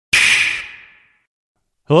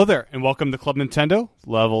Hello there, and welcome to Club Nintendo,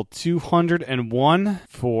 level 201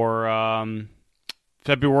 for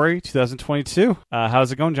February 2022.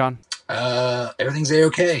 How's it going, John? Everything's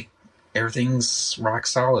A-okay. Everything's rock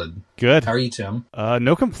solid. Good. How are you, Tim?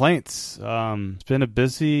 No complaints. It's been a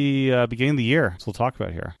busy beginning of the year, so we'll talk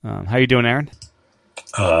about here. How you doing, Aaron?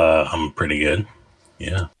 I'm pretty good.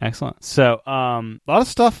 Yeah. Excellent. So, a lot of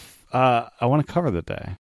stuff I want to cover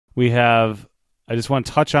today. I just want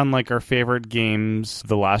to touch on like our favorite games of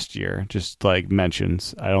the last year, just like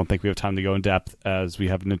mentions. I don't think we have time to go in depth as we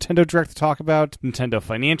have a Nintendo Direct to talk about, Nintendo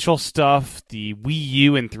financial stuff. The Wii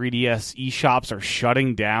U and 3DS eShops are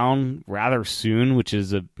shutting down rather soon, which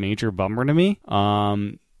is a major bummer to me.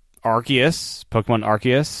 Arceus, Pokemon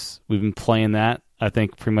Arceus, we've been playing that. I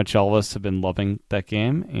think pretty much all of us have been loving that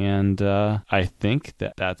game, and I think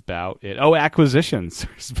that's about it. Oh, acquisitions.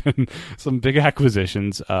 There's been some big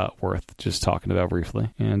acquisitions worth just talking about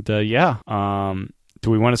briefly. And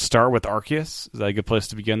do we want to start with Arceus? Is that a good place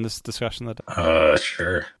to begin this discussion?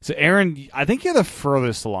 Sure. So, Aaron, I think you're the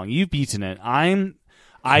furthest along. You've beaten it.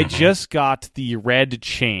 I just got the red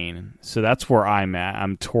chain, so that's where I'm at.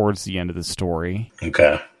 I'm towards the end of the story.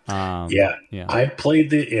 Okay. Yeah. I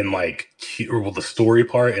played it in the story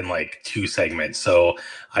part in like two segments. So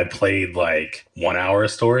I played like 1 hour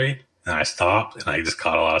of story, and I stopped, and I just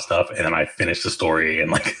caught a lot of stuff, and then I finished the story,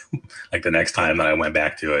 and like the next time that I went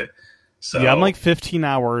back to it. So yeah, I'm like 15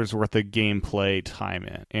 hours worth of gameplay time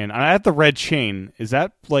in, and I'm at the red chain. Is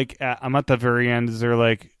that like I'm at the very end? Is there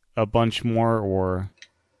like a bunch more or?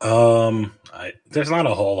 There's not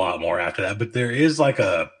a whole lot more after that, but there is like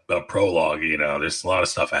a prologue, there's a lot of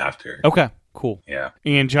stuff after. Okay, cool. Yeah.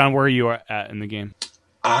 And John, where are you at in the game?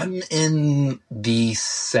 I'm in the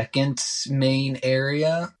second main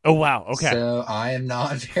area. Oh, wow. Okay. So I am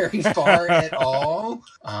not very far at all.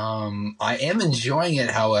 I am enjoying it,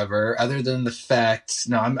 however, other than the fact,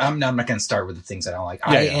 I'm not going to start with the things I don't like.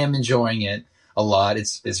 I am enjoying it a lot.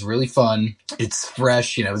 It's really fun. It's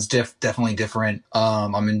fresh, it's definitely different.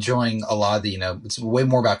 I'm enjoying a lot of the, it's way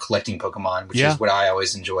more about collecting Pokemon, which is what I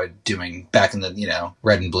always enjoyed doing back in the,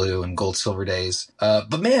 red and blue and gold, silver days.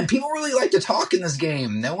 But man, people really like to talk in this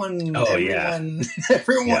game. Everyone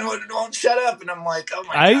won't shut up. And I'm like, oh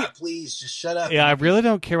my God, please just shut up. Yeah, I really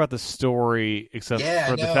don't care about the story except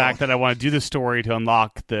for the fact that I want to do the story to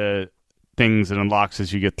unlock the things it unlocks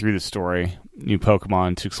as you get through the story, new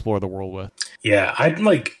Pokemon to explore the world with. Yeah, I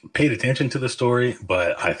paid attention to the story,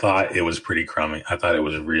 but I thought it was pretty crummy. I thought it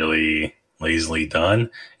was really lazily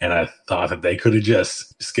done, and I thought that they could have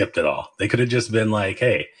just skipped it all. They could have just been like,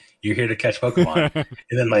 hey, you're here to catch Pokemon.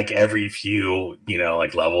 And then like every few,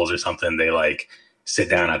 like levels or something, they like sit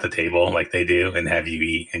down at the table like they do and have you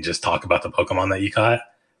eat and just talk about the Pokemon that you caught.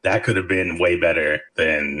 That could have been way better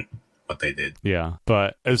than what they did. Yeah,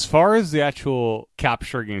 but as far as the actual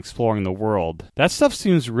capturing and exploring the world, that stuff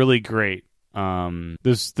seems really great.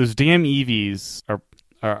 Those damn EVs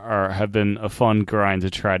have been a fun grind to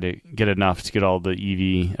try to get enough to get all the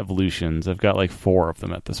EV evolutions. I've got like 4 of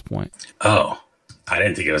them at this point. Oh, I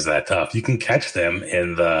didn't think it was that tough. You can catch them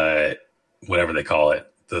in the whatever they call it,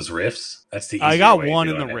 those rifts. That's the easier I got way one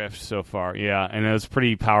of in the doing it. rift so far, yeah, and it was a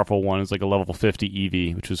pretty powerful one. It's like a level 50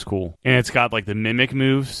 EV, which is cool, and it's got like the mimic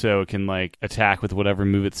move, so it can like attack with whatever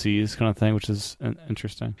move it sees, kind of thing, which is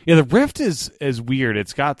interesting. Yeah, the rift is weird.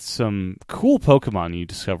 It's got some cool Pokemon you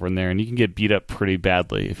discover in there, and you can get beat up pretty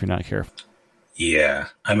badly if you're not careful. Yeah,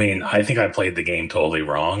 I mean, I think I played the game totally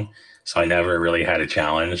wrong, so I never really had a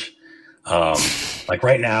challenge. Like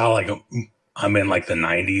right now, like I'm in like the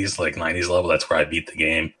 90s level. That's where I beat the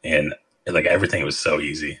game, and like everything was so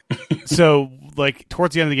easy. So like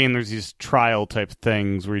towards the end of the game, there's these trial type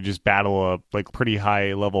things where you just battle a like pretty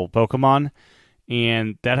high level Pokemon,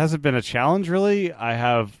 and that hasn't been a challenge really. I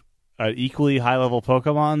have an equally high level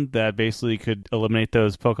Pokemon that basically could eliminate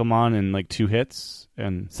those Pokemon in like 2 hits,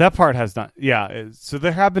 and so that part has not. Yeah, so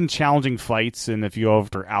there have been challenging fights, and if you go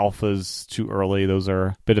after alphas too early, those are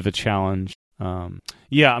a bit of a challenge.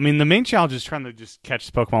 Yeah, I mean, the main challenge is trying to just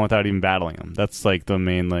catch Pokemon without even battling them. That's like the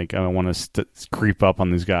main, like, I want to creep up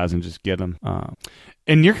on these guys and just get them.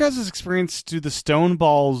 In your guys' experience, do the stone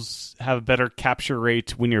balls have a better capture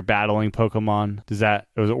rate when you're battling Pokemon?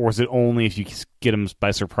 Or is it only if you get them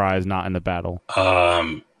by surprise, not in the battle?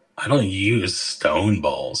 I don't use stone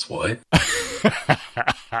balls. What?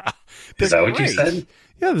 Is that what you said?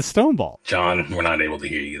 Yeah, the stone ball. John, we're not able to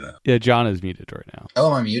hear you though. Yeah, John is muted right now.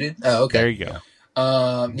 Oh, am I muted? Oh, okay. There you go.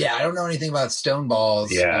 Yeah, I don't know anything about stone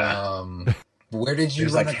balls. Yeah. Where did you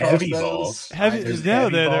There's run like across heavy those? balls. There's No,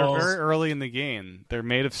 heavy they're balls. very early in the game. They're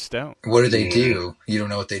made of stone. What do they do? You don't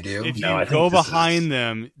know what they do? If No, you I go think this behind is-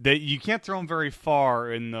 them, you can't throw them very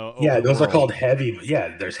far in the Yeah, open those are world. called heavy.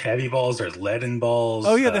 Yeah, there's heavy balls. There's leaden balls.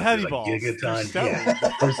 Oh, yeah, the there's, heavy like, balls. They're Gigaton. stone.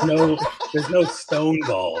 Yeah, there's no stone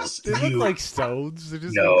balls. They look like stones. They're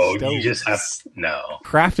just no, like stones. you just have no.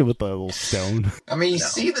 crafted with a little stone. I mean, you No.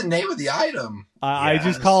 see the name of the item. I Yeah,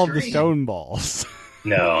 just call them the stream. stone balls.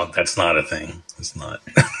 No, that's not a thing. It's not.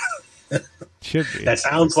 Should be. That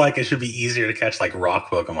sounds like it should be easier to catch like rock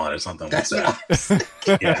Pokemon or something That's like what that. I was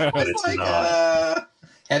thinking. Yeah, but It's it's like not.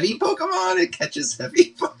 heavy Pokemon. It catches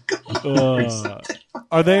heavy Pokemon.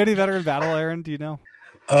 Are they any better in battle, Aaron? Do you know?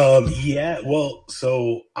 Yeah, well,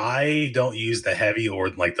 so I don't use the heavy or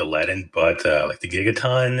like the leaden, but like the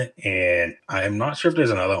Gigaton, and I'm not sure if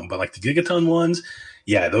there's another one, but like the Gigaton ones,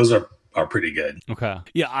 yeah, those are pretty good. Okay.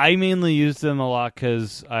 Yeah, I mainly used them a lot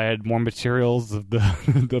because I had more materials of the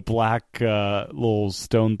the black little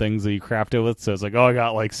stone things that you craft it with. So it's like, oh, I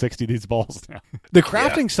got like 60 of these balls now. The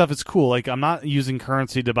crafting stuff is cool. Like, I'm not using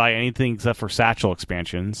currency to buy anything except for satchel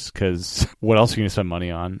expansions because what else are you going to spend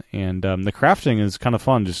money on? And the crafting is kind of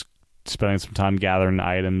fun. Just spending some time gathering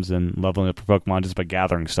items and leveling up your Pokemon just by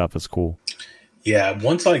gathering stuff is cool. Yeah,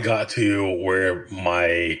 once I got to where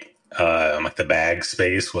my like the bag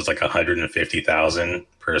space was like 150,000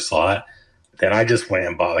 per slot, then I just went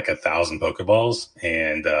and bought like 1,000 Pokeballs,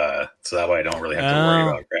 and so that way I don't really have to worry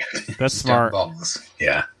about crafting. That's Stone smart. balls.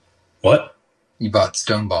 Yeah. What? You bought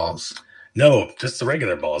stone balls. No, just the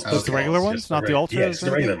regular balls. Just the regular Pokeballs, ones? just Not the ultras Yeah, just or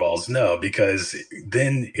the regular anything? balls. No, because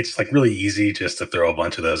then it's like really easy just to throw a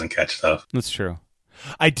bunch of those and catch stuff. That's true.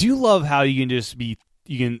 I do love how you can just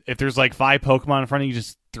if there's like 5 Pokemon in front of you,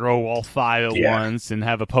 just throw all 5 at once and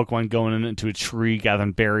have a Pokemon going into a tree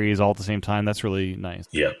gathering berries all at the same time. That's really nice.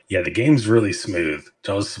 Yeah. Yeah, the game's really smooth.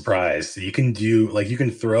 I was surprised. You can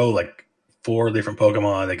throw like 4 different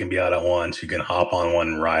Pokemon that can be out at once. You can hop on one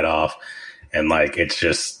and ride off. And like it's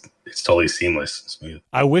totally seamless and smooth.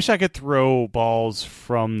 I wish I could throw balls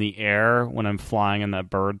from the air when I'm flying in that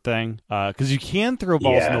bird thing. Because you can throw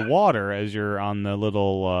balls in the water as you're on the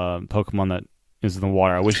little Pokemon that is in the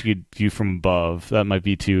water. I wish you could view from above. That might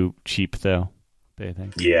be too cheap, though. They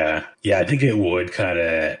think. Yeah. Yeah, I think it would kind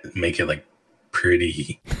of make it like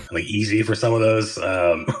pretty like easy for some of those.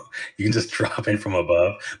 You can just drop in from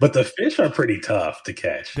above. But the fish are pretty tough to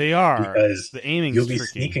catch. They are. Because the aiming you'll be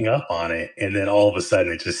tricky. sneaking up on it, and then all of a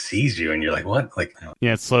sudden it just sees you, and you're like, "What?" Like,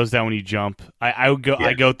 yeah, it slows down when you jump. I would go.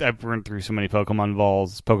 Yeah. I've run through so many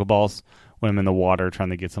Pokeballs when I'm in the water trying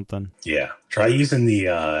to get something. yeah. Try using the.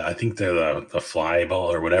 I think they're the fly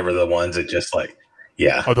ball or whatever, the ones that just like,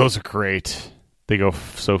 yeah. Oh, those are great. They go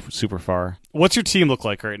so super far. What's your team look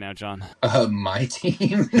like right now, John? My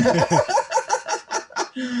team.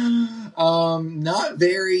 Not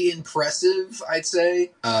very impressive, I'd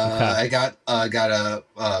say. I got a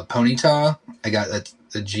Ponyta. I got a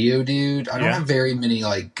Geodude. I don't have very many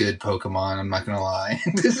like good Pokemon. I'm not gonna lie.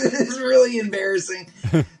 This is really embarrassing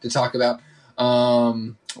to talk about.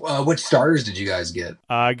 Which starters did you guys get?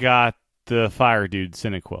 I got the fire dude,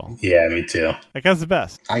 Cyndaquil. Yeah, me too. That guy's the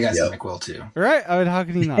best. I got Yep. Cyndaquil too. Right? I mean, how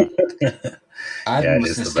can he not? I have Yeah, it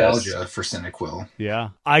this is the nostalgia for Cyndaquil. Yeah.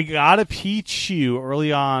 I got a Pichu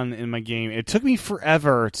early on in my game. It took me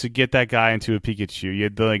forever to get that guy into a Pikachu. You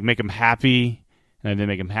had to like make him happy, and I didn't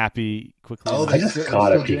make him happy quickly. Oh, I just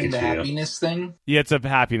caught a doing the Pikachu. happiness thing. Yeah, it's a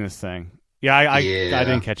happiness thing. Yeah, I Yeah.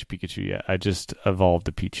 didn't catch a Pikachu yet. I just evolved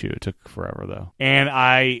a Pichu. It took forever though. And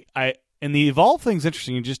and the evolve thing's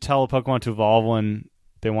interesting. You just tell a Pokemon to evolve when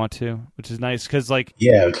they want to, which is nice because like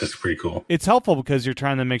Yeah, it's just pretty cool. it's helpful because you're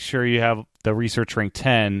trying to make sure you have the research rank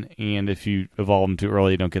 10, and if you evolve them too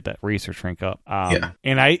early, you don't get that research rank up.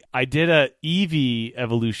 And I did a Eevee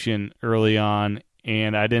evolution early on,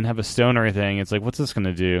 and I didn't have a stone or anything. It's like, what's this going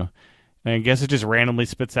to do? And I guess it just randomly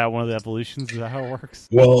spits out one of the evolutions. Is that how it works?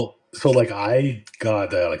 Well, so like I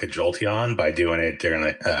got like a Jolteon by doing it during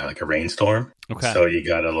like a rainstorm. Okay. So you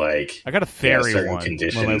gotta like. I got a fairy certain one. One of my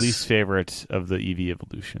conditions. least favorite of the Eevee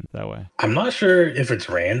evolution that way. I'm not sure if it's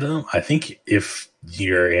random. I think if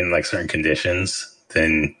you're in like certain conditions,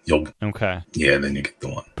 then you'll. Okay. Yeah, then you get the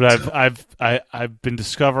one. But So- I've been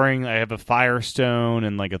discovering I have a Firestone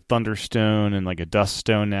and like a Thunderstone and like a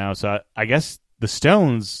Duststone now. So I guess the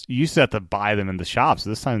stones, you used to have to buy them in the shops.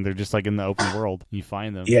 This time they're just like in the open world. You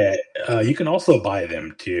find them. Yeah, you can also buy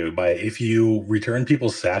them too. If you return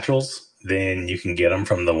people's satchels, then you can get them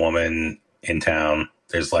from the woman in town.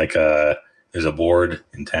 There's a board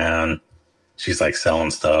in town. she's like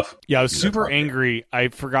selling stuff. Yeah, I was super angry. I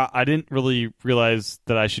forgot. I didn't really realize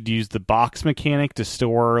that I should use the box mechanic to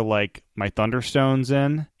store like my Thunderstones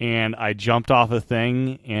in, and I jumped off a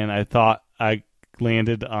thing, and I thought I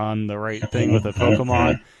landed on the right thing with a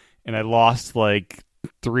Pokemon, and I lost like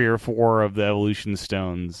 3 or 4 of the evolution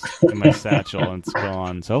stones in my satchel, and it's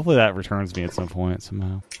gone. So hopefully that returns me at some point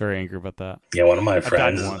somehow. Very angry about that. Yeah, one of my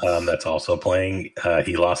friends that's also playing,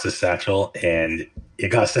 he lost his satchel, and it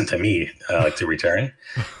got sent to me like to return,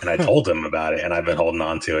 and I told him about it, and I've been holding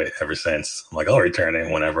on to it ever since. I'm like, I'll return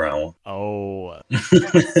it whenever I want. Oh.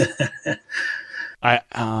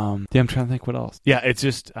 I'm trying to think what else. Yeah, it's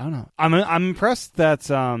just I don't know. I'm impressed that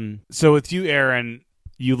so with you, Aaron,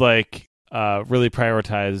 you like really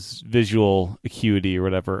prioritize visual acuity or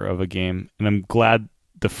whatever of a game, and I'm glad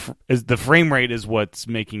the frame rate is what's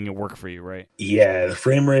making it work for you, right? Yeah, the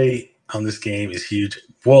frame rate on this game is huge.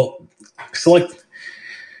 Well, so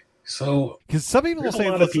because some people will say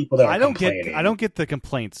I don't get the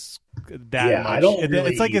complaints that much. I don't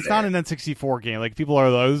really it's like either. It's not an N64 game. Like people are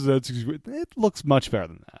like, it looks much better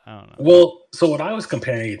than that. I don't know. Well, so what I was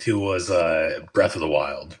comparing it to was Breath of the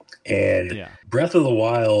Wild. And Breath of the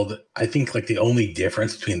Wild, I think like the only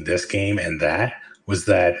difference between this game and that was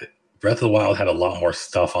that Breath of the Wild had a lot more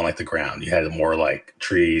stuff on like the ground. You had more like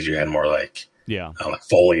trees, you had more like like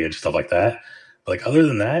foliage, stuff like that. But like other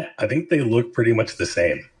than that, I think they look pretty much the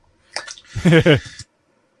same. I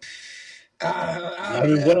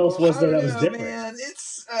mean, what else was there that was different? Man,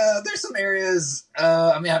 it's there's some areas.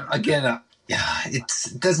 It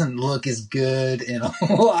doesn't look as good in a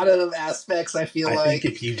lot of aspects. I think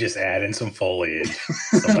if you just add in some foliage,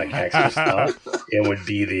 some like extra stuff, it would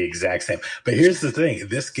be the exact same. But here's the thing: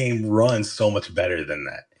 this game runs so much better than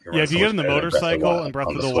that. If you get in the motorcycle in Breath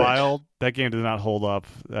of the Wild, that game does not hold up.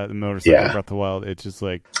 The motorcycle in Breath of the Wild, it's just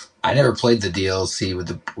like I never played the DLC with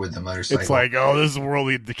the motorcycle. It's like, this is a world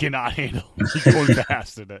we cannot handle. Going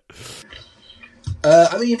fast in it.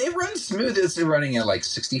 I mean, it runs smooth. It's running at like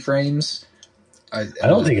 60 frames. I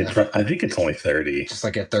don't think it's. I think it's only 30. Just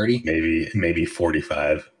like at 30, maybe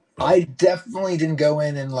 45. I definitely didn't go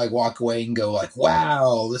in and like walk away and go like,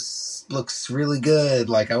 "Wow, this looks really good."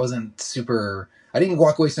 Like I wasn't super. I didn't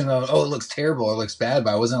walk away saying, "Oh, it looks terrible. It looks bad."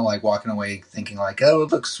 But I wasn't like walking away thinking like, "Oh,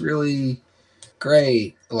 it looks really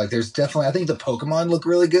great." Like there's definitely. I think the Pokemon look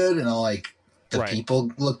really good, and like the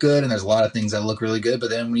people look good, and there's a lot of things that look really good. But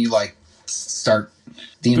then when you like start.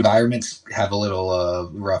 The environments have a little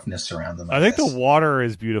roughness around them. I think the water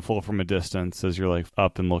is beautiful from a distance as you're like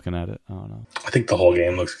up and looking at it. I don't know. I think the whole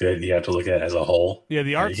game looks good. You have to look at it as a whole. Yeah,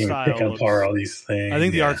 the art style. Pick apart all these things. I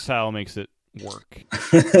think the art style makes it work.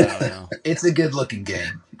 It's a good looking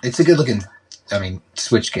game. It's a good looking,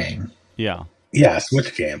 Switch game. Yeah. Yeah,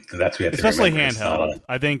 Switch game. That's what you have especially to handheld.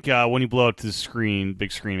 I think when you blow up the screen,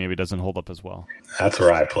 big screen, maybe it doesn't hold up as well. That's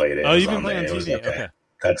where I played it. Oh, you've been playing on TV. Okay.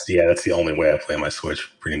 That's the only way I play my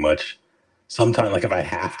Switch, pretty much. Sometimes, like if I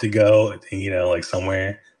have to go, like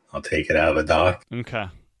somewhere, I'll take it out of the dock. Okay.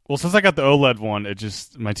 Well, since I got the OLED one,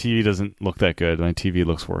 my TV doesn't look that good. My TV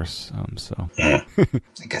looks worse. I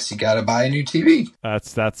guess you got to buy a new TV.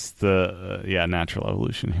 That's the natural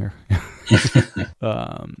evolution here.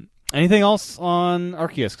 Anything else on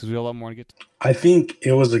Arceus? Because we have a lot more to get to. I think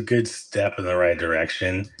it was a good step in the right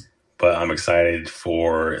direction. But I'm excited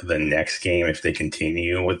for the next game if they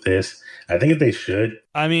continue with this. I think if they should.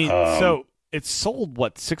 I mean, so it sold,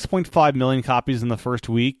 6.5 million copies in the first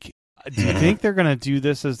week. Do you think they're going to do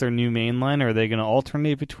this as their new mainline, or are they going to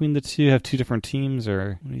alternate between the two, have two different teams,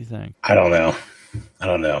 or what do you think? I don't know.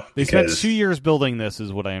 They spent 2 years building this,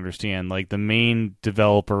 is what I understand. Like, the main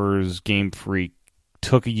developers, Game Freak,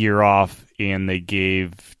 took a year off, and they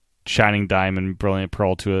gave Shining Diamond, Brilliant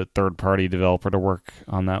Pearl to a third-party developer to work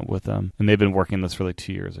on that with them. And they've been working this for like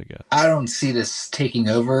 2 years ago. I don't see this taking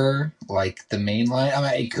over like the main line. I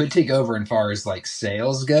mean, it could take over as far as like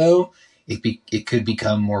sales go. It could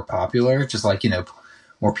become more popular, just like,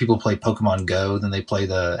 more people play Pokemon Go than they play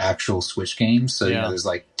the actual Switch games. So, there's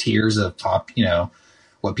like tiers of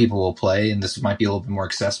what people will play, and this might be a little bit more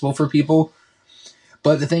accessible for people.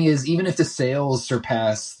 But the thing is, even if the sales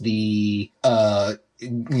surpass the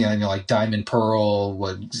like Diamond,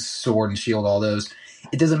 Pearl, Sword and Shield, all those,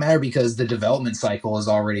 it doesn't matter because the development cycle is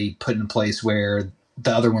already put in place where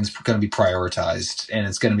the other one's going to be prioritized, and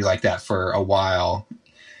it's going to be like that for a while.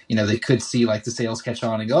 They could see like the sales catch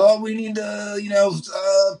on and go, "Oh, we need to,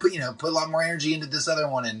 put a lot more energy into this other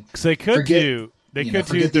one." And they could do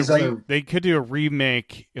a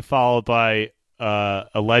remake followed by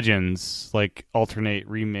a Legends, like alternate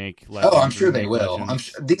remake. Legends, I'm sure they will. Legends. I'm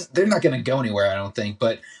sure they're not going to go anywhere, I don't think.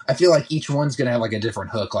 But I feel like each one's going to have like a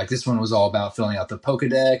different hook. Like this one was all about filling out the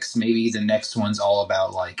Pokedex. Maybe the next one's all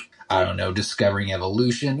about like, I don't know, discovering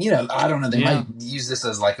evolution. You know, I don't know. They might use this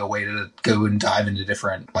as like a way to go and dive into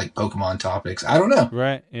different like Pokemon topics. I don't know.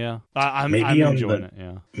 Right? Yeah. I'm enjoying it.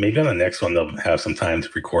 Yeah. Maybe on the next one they'll have some time to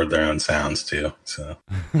record their own sounds too. So,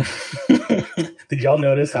 did y'all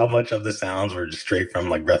notice how much of the sounds were just straight from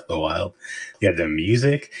like Breath of the Wild? You had the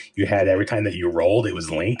music. You had every time that you rolled, it was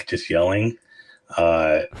Link just yelling.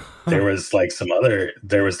 There was like some other.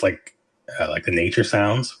 There was like the nature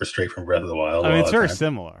sounds were straight from Breath of the Wild. I mean, it's very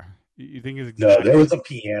similar. You think it's No, there was a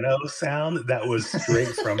piano sound that was straight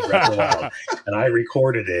from Breath of the Wild, and I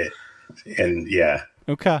recorded it. And yeah,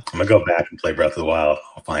 okay, I'm gonna go back and play Breath of the Wild.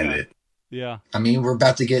 I'll find it. Yeah, I mean, we're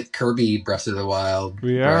about to get Kirby Breath of the Wild,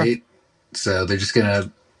 right? So they're just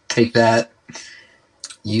gonna take that,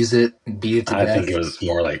 use it, and beat it to death. I think it was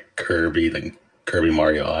more like Kirby than Kirby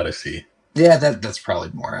Mario Odyssey. Yeah, that's probably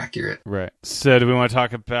more accurate. Right. So, do we want to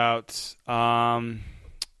talk about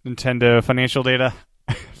Nintendo financial data?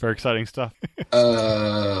 For exciting stuff.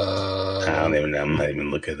 I don't even know. I'm not even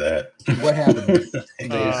looking at that. What happened?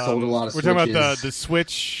 They sold a lot of Switches. We're talking about the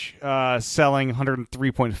Switch selling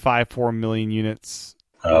 103.54 million units.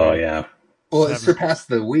 Oh, yeah. Well, it surpassed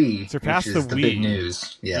the Wii. Surpassed the Wii. Big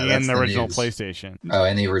news. Yeah, and the original news. PlayStation. Oh,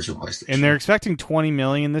 and the original PlayStation. And they're expecting 20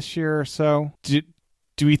 million this year or so. Do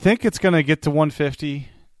we think it's going to get to 150?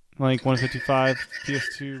 Like 155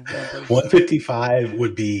 PS2? 155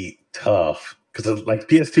 would be tough. Because like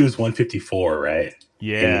PS2 is 154, right?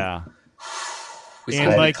 Yeah.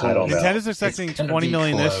 And like Nintendo's expecting 20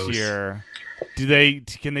 million this year.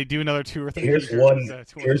 Can they do another 2 or 3? Here's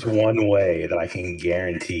one way that I can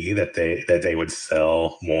guarantee that they would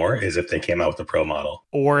sell more is if they came out with the Pro model.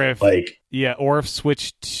 Or if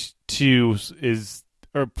Switch 2 is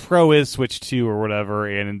or Pro is Switch 2 or whatever,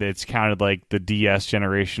 and it's counted like the DS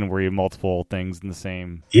generation where you have multiple things in the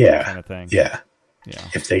same kind of thing. Yeah.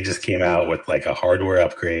 If they just came out with like a hardware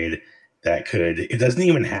upgrade it doesn't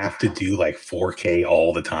even have to do like 4K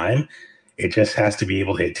all the time. It just has to be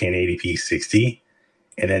able to hit 1080p 60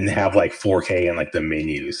 and then have like 4K and like the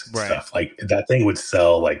menus and stuff. Like that thing would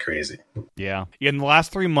sell like crazy. Yeah. In the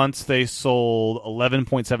last 3 months, they sold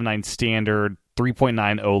 11.79 standard,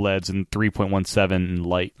 3.9 OLEDs, and 3.17 in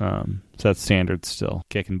light. So that's standard still,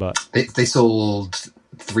 kicking butt. They sold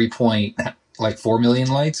 4 million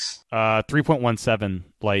lights? 3.17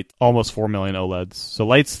 light, almost 4 million OLEDs. So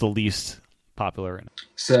light's the least popular in it.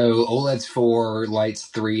 So OLED's 4, lights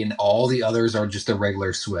 3, and all the others are just a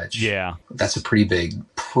regular Switch. Yeah. That's a pretty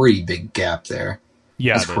big gap there.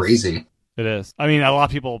 Yeah. That's crazy. It is. I mean, a lot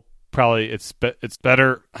of people probably, it's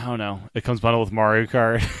better. I don't know. It comes bundled with Mario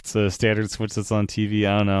Kart. It's a standard Switch that's on TV.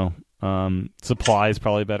 I don't know. Supply is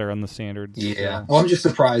probably better on the standards. Yeah. Well, I'm just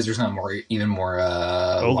surprised there's not even more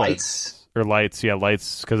lights. Or lights,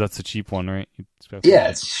 because that's a cheap one, right? Yeah,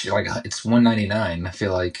 it's $199. I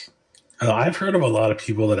feel like. I've heard of a lot of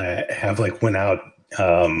people that have like went out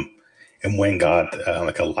and went and got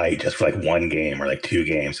like a light just for like one game or like 2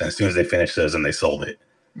 games, and as soon as they finished those, and they sold it.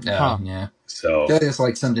 Yeah. So it's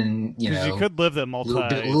like something you could live that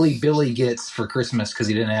Lily Billy gets for Christmas because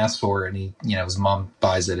he didn't ask for it, and he his mom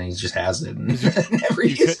buys it and he just has it and never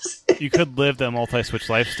uses it. You could live the multi-Switch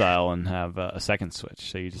lifestyle and have a second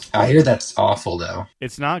Switch. So you just. I hear that's awful though.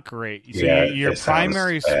 It's not great. So your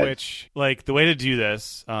primary Switch, like the way to do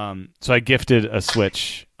this. So I gifted a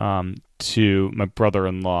Switch to my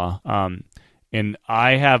brother-in-law, and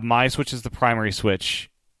I have my Switch as the primary Switch.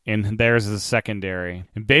 And theirs is a secondary.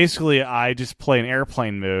 And basically, I just play in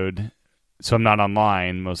airplane mode, so I'm not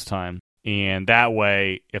online most of the time. And that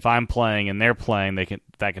way, if I'm playing and they're playing,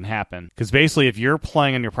 that can happen. Because basically, if you're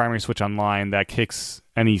playing on your primary Switch online, that kicks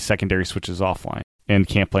any secondary Switches offline and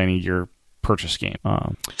can't play any of your purchase game.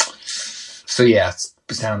 So yeah,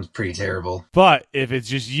 it sounds pretty terrible. But if it's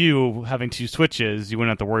just you having 2 Switches, you wouldn't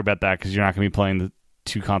have to worry about that because you're not going to be playing the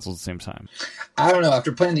 2 consoles at the same time. I don't know.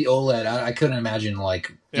 After playing the OLED, I couldn't imagine even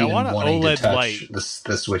wanting to touch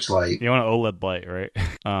the Switch Lite. You want an OLED Lite, right?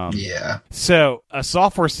 Yeah. So,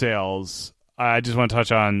 software sales, I just want to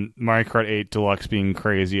touch on Mario Kart 8 Deluxe being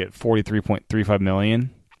crazy at 43.35 million.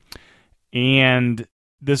 And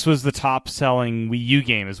this was the top-selling Wii U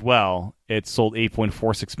game as well. It sold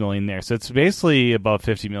 8.46 million there. So it's basically above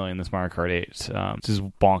 50 million, this Mario Kart 8, which is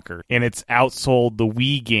bonkers. And it's outsold the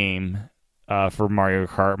Wii game for Mario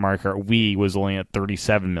Kart. Mario Kart Wii was only at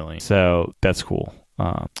 37 million. So that's cool.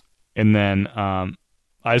 And then I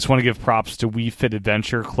just want to give props to Wii Fit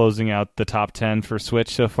Adventure closing out the top 10 for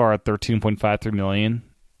Switch so far at 13.53 million.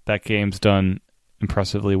 That game's done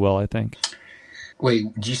impressively well, I think.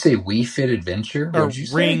 Wait, did you say Wii Fit Adventure? Or What did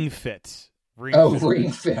you Ring say? Fit.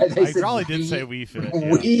 Ring Fit. I probably did say Wii Fit. Yeah.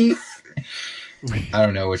 Wii. I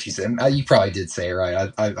don't know what you said. You probably did say it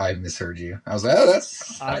right. I misheard you. I was like, oh,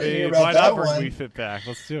 that's. I didn't hear mean, about why that not bring one. Wii Fit back?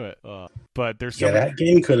 Let's do it. But there's so that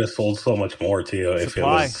game could have sold so much more too if it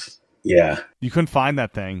was. Yeah, you couldn't find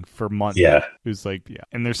that thing for months. Yeah, it was like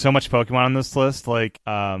and there's so much Pokemon on this list. Like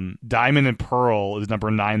Diamond and Pearl is number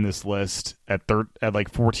 9 this list at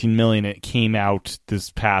like 14 million. It came out this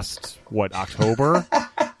past October.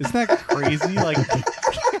 Isn't that crazy? Like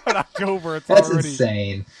in October, That's already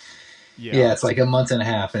insane. Yeah, it's like a month and a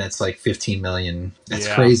half, and it's like 15 million. That's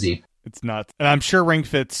crazy. It's nuts. And I'm sure Ring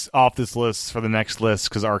Fit's off this list for the next list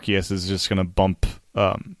because Arceus is just going to bump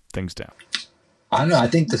things down. I don't know. I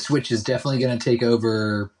think the Switch is definitely going to take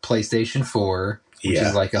over PlayStation 4, which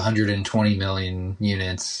is like 120 million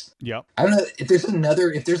units. Yep. I don't know if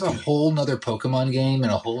there's a whole nother Pokemon game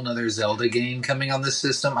and a whole nother Zelda game coming on this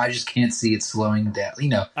system. I just can't see it slowing down.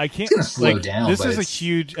 I can't. It's going to slow down. This is a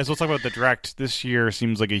huge. As we'll talk about the Direct, this year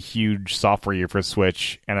seems like a huge software year for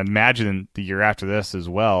Switch, and I imagine the year after this as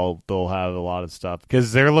well, they'll have a lot of stuff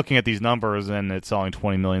because they're looking at these numbers and it's selling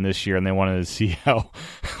 20 million this year, and they wanted to see how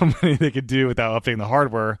many they could do without updating the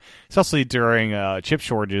hardware, especially during chip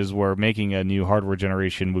shortages, where making a new hardware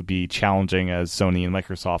generation would be challenging, as Sony and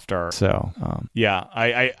Microsoft are. So,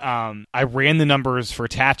 I ran the numbers for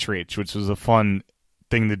attach rates, which was a fun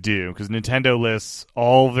thing to do because Nintendo lists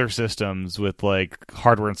all of their systems with like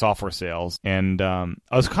hardware and software sales, and I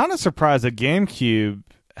was kind of surprised that GameCube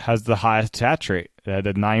has the highest attach rate. It had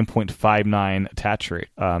a 9.59 attach rate,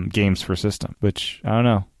 games per system, which I don't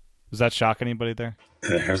know. Does that shock anybody there?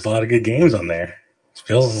 There's a lot of good games on there. It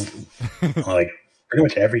feels like pretty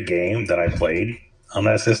much every game that I played on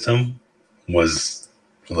that system was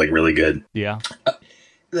like really good. Yeah.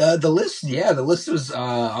 The list was.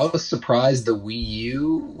 I was surprised the Wii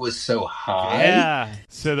U was so high. Yeah.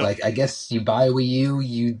 So like, I guess you buy a Wii U,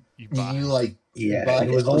 you like. Yeah,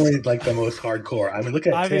 it was only like the most hardcore. I mean, look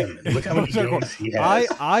at Tim. Look how many games he has.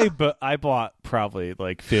 I bought probably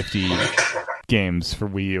like 50 games for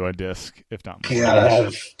Wii U on disc, if not more. Yeah, I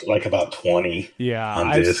have like about 20. Yeah, on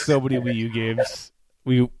I have disc. so many Wii U games.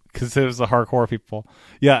 Because it was the hardcore people.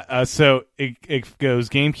 Yeah, so it goes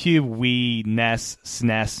GameCube, Wii, NES,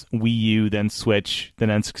 SNES, Wii U, then Switch, then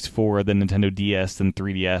N64, then Nintendo DS, then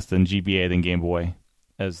 3DS, then GBA, then Game Boy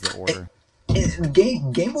as the order.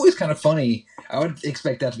 Game Boy is kind of funny. I would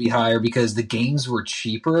expect that to be higher because the games were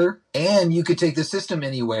cheaper and you could take the system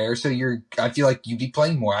anywhere. So I feel like you'd be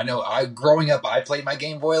playing more. I know growing up, I played my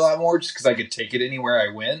Game Boy a lot more just because I could take it anywhere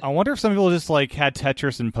I went. I wonder if some people just like had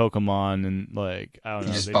Tetris and Pokemon and like, I don't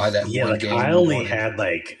know. Just buy that one game. I only had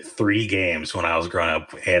like 3 games when I was growing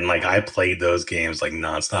up and like I played those games like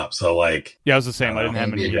nonstop. So like, yeah, I was the same. I didn't have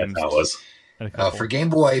many games. That was. For Game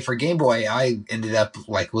Boy, I ended up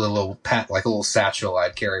like with a little satchel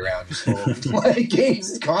I'd carry around, just playing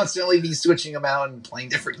games, and constantly be switching them out and playing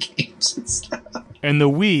different games and stuff. And the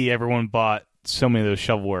Wii, everyone bought so many of those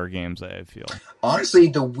shovelware games. I feel honestly,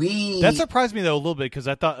 the Wii that surprised me though a little bit because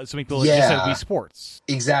I thought so many people just said Wii Sports.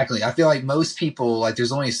 Exactly, I feel like most people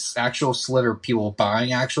there's only actual sliver of people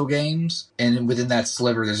buying actual games, and within that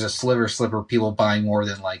sliver, there's a sliver of people buying more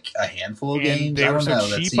than like a handful of games. They were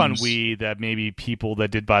so cheap on Wii that maybe people that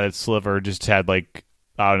did buy that sliver just had like.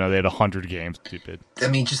 I don't know, they had 100 games. Stupid. I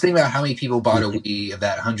mean, just think about how many people bought a Wii of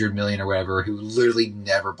that 100 million or whatever who literally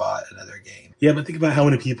never bought another game. Yeah, but think about how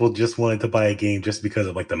many people just wanted to buy a game just because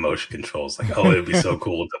of like the motion controls. Like, oh, it would be so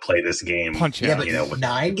cool to play this game. Punch out. Yeah, but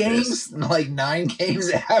 9 games? Like 9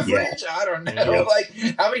 games average? Yeah. I don't know. Yeah. Like,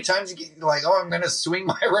 how many times you get like, oh, I'm going to swing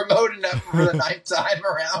my remote enough for the 9th time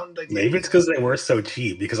around? Again. Maybe it's because they were so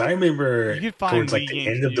cheap. Because I remember towards like the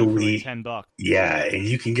end of the Wii, $10. Yeah, and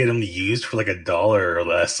you can get them used for like $1 or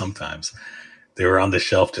less sometimes. They were on the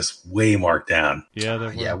shelf just way marked down. Yeah, they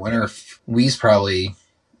were. Yeah, Wii's probably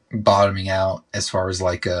bottoming out as far as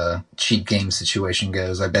like a cheap game situation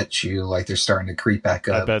goes. I bet you like they're starting to creep back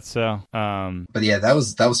up. I bet so. But yeah, that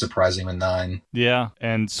was surprising with 9. Yeah,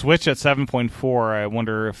 and Switch at 7.4. I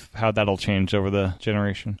wonder how that'll change over the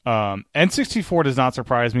generation. N64 does not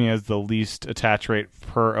surprise me as the least attach rate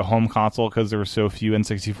per a home console because there were so few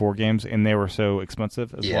N64 games and they were so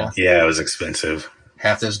expensive as well. Yeah, it was expensive.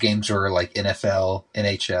 Half those games were like NFL,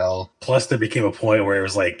 NHL. Plus, there became a point where it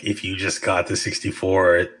was like if you just got the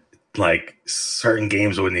 64, like certain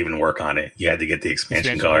games wouldn't even work on it. You had to get the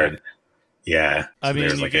expansion card. Yeah. I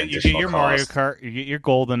mean, you get your Mario Kart, you get your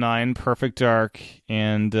GoldenEye, Perfect Dark,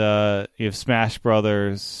 and you have Smash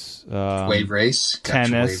Brothers, Wave Race,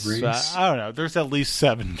 tennis. Wave Race. I don't know. There's at least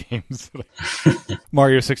 7 games.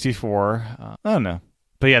 Mario 64. I don't know.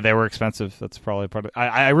 But yeah, they were expensive. That's probably part of it.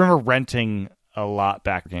 I remember renting a lot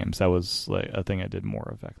back games. That was like a thing I did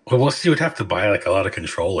more of. Well, you would have to buy like a lot of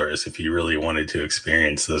controllers if you really wanted to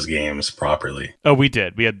experience those games properly. Oh, we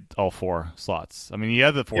did. We had all 4 slots. I mean, you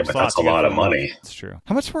had the 4 slots. That's a lot of money. That's true.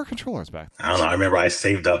 How much were controllers back then? I don't know. I remember I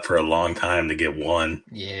saved up for a long time to get one.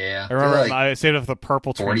 Yeah. I remember I saved up for the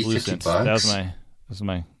purple 40, translucent. $50. That was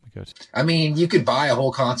my go-to. I mean, you could buy a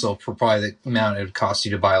whole console for probably the amount it would cost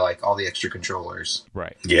you to buy like all the extra controllers.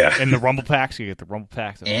 Right. Yeah. And the Rumble Packs, you get the Rumble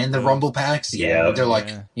Packs. And the Rumble Packs, yeah. They're like,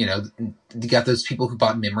 yeah. You know, you got those people who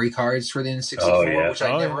bought memory cards for the N64, which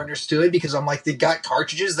I never understood because I'm like, they got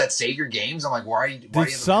cartidges that save your games. I'm like, why are you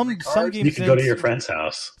some games you can go to your friend's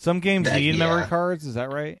house. Some games need memory cards, is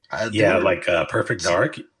that right? Like Perfect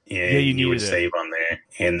Dark. And you would save on there.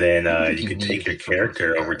 And then you could take your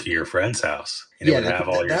character over to your friend's house. And it would have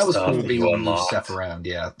all your stuff. That was cool being able to move stuff around.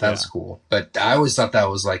 Yeah, that's cool. But I always thought that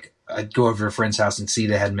was like, I'd go over to a friend's house and see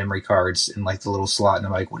they had memory cards in like the little slot. And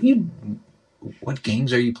I'm like, what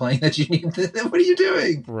games are you playing that you need? What are you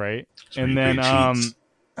doing? Right. And then, I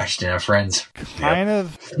just didn't have friends. Kind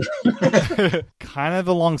of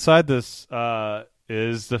alongside this,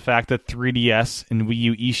 is the fact that 3DS and Wii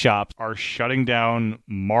U eShops are shutting down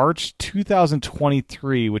March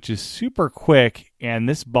 2023, which is super quick, and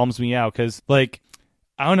this bums me out because, like,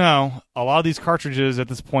 I don't know, a lot of these cartridges at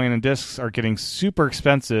this point and discs are getting super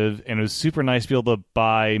expensive, and it was super nice to be able to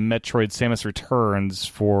buy Metroid Samus Returns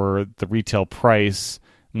for the retail price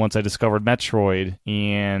once I discovered Metroid.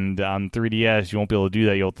 And on 3DS, you won't be able to do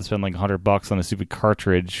that. You'll have to spend like $100 on a stupid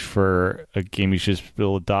cartridge for a game you should just be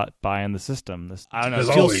able to buy in the system. I don't know.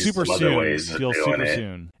 It feels super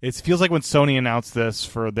soon. It feels like when Sony announced this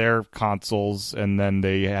for their consoles, and then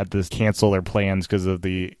they had to cancel their plans because of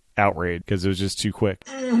the outrage, because it was just too quick.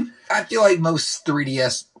 I feel like most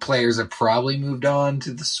 3DS players have probably moved on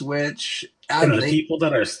to the Switch. The people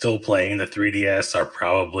that are still playing the 3DS are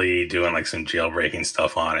probably doing like some jailbreaking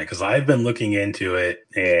stuff on it, because I've been looking into it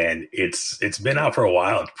and it's been out for a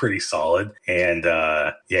while. It's pretty solid, and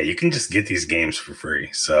you can just get these games for free.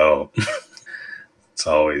 So it's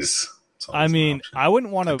always I mean, I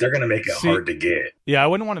wouldn't want to. They're going to make it hard to get. Yeah, I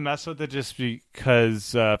wouldn't want to mess with it just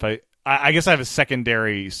because if I guess I have a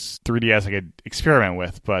secondary 3DS I could experiment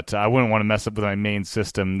with, but I wouldn't want to mess up with my main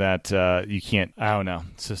system that you can't. I don't know.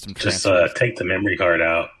 System just transfer. Take the memory card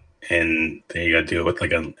out, and then you got to do it with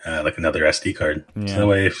like another SD card. Yeah. So that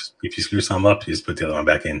way, if you screw something up, you just put the other one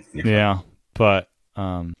back in. But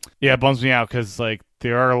it bums me out because like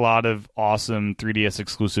there are a lot of awesome 3DS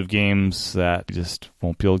exclusive games that you just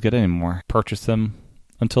won't be able to get anymore. Purchase them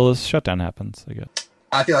until this shutdown happens, I guess.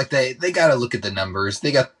 I feel like they got to look at the numbers.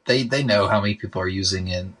 They know how many people are using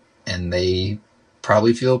it, and they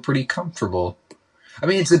probably feel pretty comfortable. I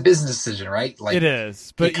mean, it's a business decision, right? Like it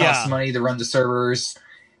is, but it costs money to run the servers,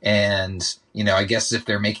 and I guess if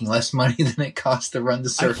they're making less money than it costs to run the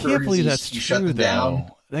servers, I can't believe that's you true. Shut them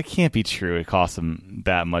down. That can't be true. It costs them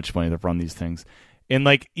that much money to run these things, and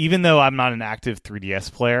like even though I'm not an active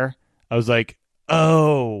 3DS player, I was like,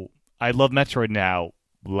 oh, I love Metroid now.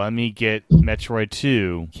 Let me get Metroid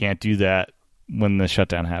 2. Can't do that when the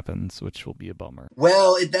shutdown happens, which will be a bummer.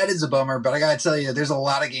 Well, that is a bummer, but I gotta tell you, there's a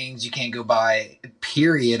lot of games you can't go buy,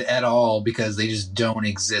 period, at all, because they just don't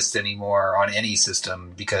exist anymore on any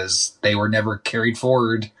system because they were never carried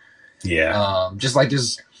forward. Yeah. Just like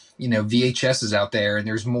there's, VHSs out there, and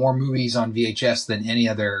there's more movies on VHS than any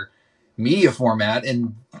other media format,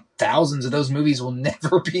 and thousands of those movies will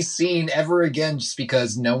never be seen ever again just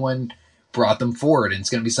because no one brought them forward. And it's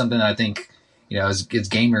going to be something that I think, as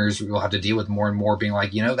gamers, we'll have to deal with more and more, being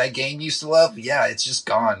like, that game you used to love, yeah, it's just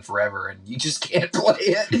gone forever, and you just can't play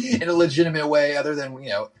it in a legitimate way other than,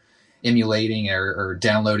 emulating or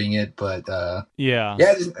downloading it. But I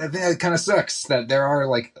think that kind of sucks that there are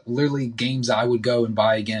like literally games I would go and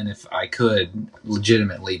buy again if I could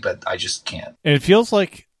legitimately, but I just can't. And it feels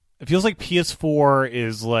like PS4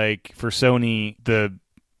 is like for Sony the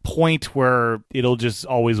point where it'll just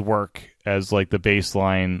always work as like the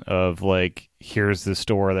baseline of like, here's the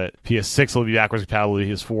store that PS6 will be backwards compatible with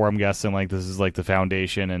PS4. I'm guessing like this is like the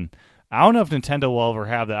foundation, and I don't know if Nintendo will ever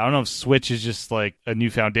have that. I don't know if Switch is just like a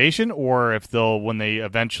new foundation, or if when they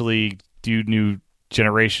eventually do new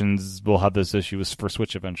generations, we'll have this issue for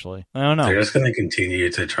Switch eventually. I don't know. They're just going to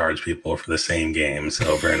continue to charge people for the same games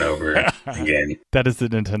over and over again. That is the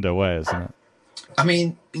Nintendo way, isn't it? I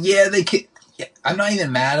mean, yeah, they could. I'm not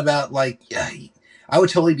even mad about I would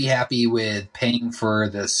totally be happy with paying for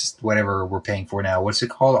this, whatever we're paying for now. What's it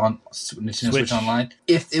called on Nintendo Switch Online?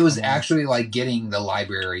 If it was actually like getting the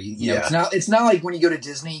library, you know, it's not like when you go to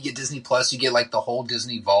Disney, you get Disney Plus, you get like the whole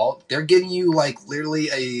Disney Vault. They're giving you like literally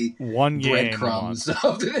a one breadcrumbs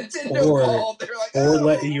of the Nintendo Vault. They're like, or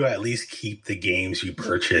let you at least keep the games you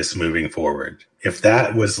purchase moving forward. If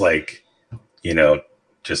that was like, you know,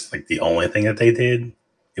 just like the only thing that they did,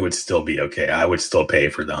 it would still be okay. I would still pay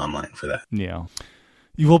for the online for that. Yeah.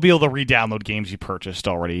 You will be able to re-download games you purchased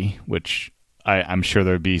already, which I'm sure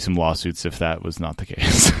there would be some lawsuits if that was not the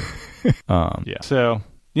case. Yeah. So,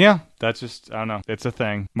 yeah, that's just, I don't know. It's a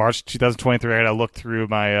thing. March 2023, I got to look through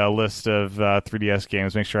my list of 3DS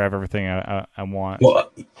games, make sure I have everything I want.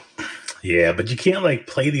 Well, yeah, but you can't like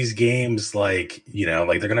play these games like, you know,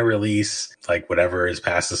 like they're going to release like whatever is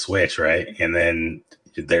past the Switch, right? And then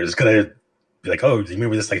they're just going to be like, oh, do you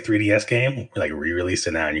remember this like 3DS game? We're like re-released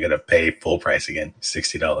it now and you got to pay full price again,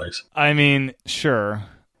 $60. I mean, sure.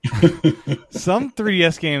 Some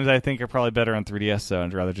 3DS games I think are probably better on 3DS though.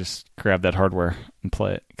 I'd rather just grab that hardware and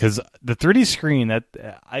play it. Because the 3D screen, that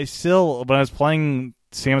I still, when I was playing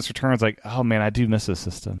Samus Returns, like, oh man, I do miss this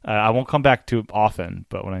system. I won't come back to it often,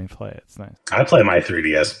 but when I play it, it's nice. I play my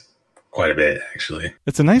 3DS quite a bit, actually.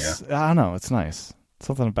 It's a nice, I don't know, it's nice.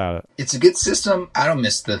 Something about it. It's a good system. I don't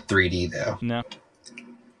miss the 3D though. No.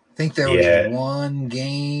 I think there was one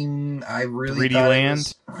game I really 3D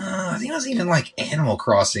Land. I think it was even like Animal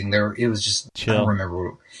Crossing. It was just chill. I don't remember.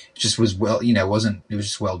 It just was well, you know, it was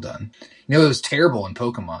just well done. You know, it was terrible in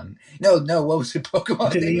Pokemon. No, what was it?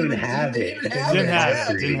 Pokemon Didn't even have it. Didn't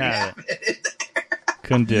have it.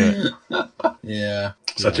 Couldn't do it. Yeah.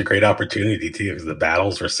 Such a great opportunity too, because the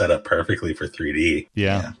battles were set up perfectly for 3D.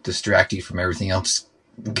 Yeah. Distract you from everything else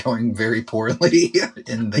going very poorly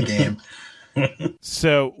in the game.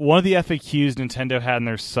 So one of the FAQs Nintendo had on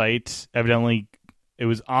their site, evidently it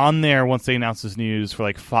was on there once they announced this news for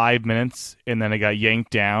like 5 minutes, and then it got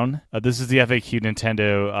yanked down. This is the FAQ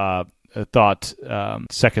Nintendo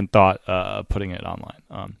second thought putting it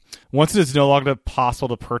online. Once it is no longer possible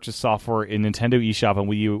to purchase software in Nintendo eShop on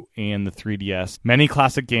Wii U and the 3DS, many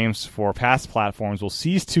classic games for past platforms will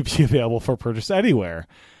cease to be available for purchase anywhere.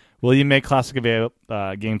 Will you make classic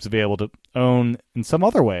games available to own in some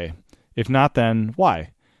other way? If not, then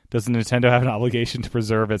why? Does Nintendo have an obligation to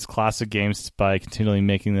preserve its classic games by continually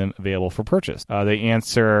making them available for purchase? They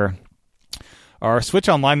answer, our Switch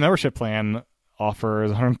Online membership plan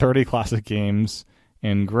offers 130 classic games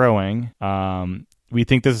and growing. We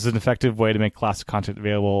think this is an effective way to make classic content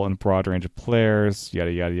available in a broad range of players,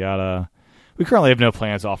 yada, yada, yada. We currently have no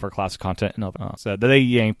plans to offer classic content. So they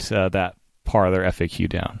yanked that part of their FAQ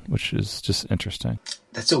down, which is just interesting.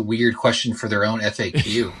 That's a weird question for their own FAQ.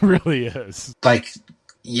 It really is. Like,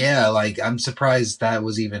 yeah, like I'm surprised that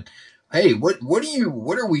was even. Hey, what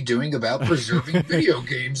are we doing about preserving video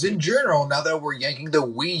games in general now that we're yanking the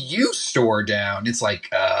Wii U store down? It's like,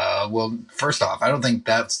 well, first off, I don't think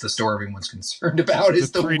that's the store everyone's concerned about.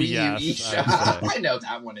 Is the 3DS, Wii U eShop. I know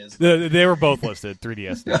that one is. They were both listed,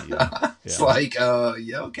 3DS and Wii U. It's like,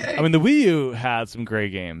 yeah, okay. I mean, the Wii U had some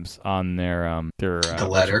great games on their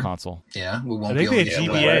virtual console. Yeah, we won't. I think be they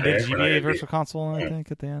able had to GBA. They had GBA virtual console. I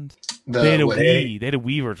think at the end. They had a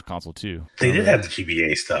Wii virtual console too. They did have the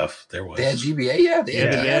GBA stuff. They had GBA, yeah. They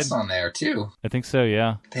had DS on there too. I think so,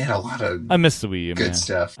 yeah. They had a lot of. I miss the Wii U. Good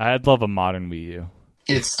stuff. I'd love a modern Wii U.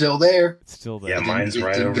 It's still there. It's still there. Yeah, mine's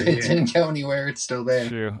right over here. It didn't go anywhere. It's still there.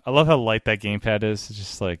 True. I love how light that gamepad is. It's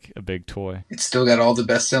just like a big toy. It's still got all the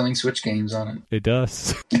best-selling Switch games on it. It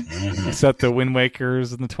does. Except the Wind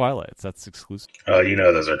Wakers and the Twilights. That's exclusive. Oh, you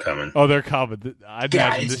know those are coming. Oh, they're coming.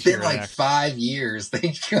 It's been like 5 years.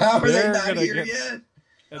 How are they not here yet?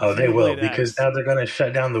 Oh, they will, because now they're going to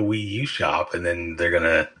shut down the Wii U shop, and then they're going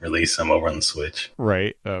to release them over on the Switch.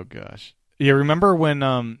 Right. Oh, gosh. Yeah, remember when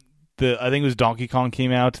I think it was Donkey Kong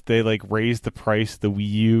came out, they like raised the price of the Wii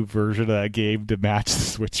U version of that game to match the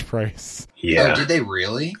Switch price. Yeah. Oh, did they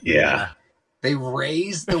really? Yeah. They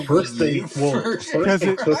raised the Wii U version. First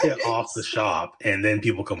they took it off the shop, and then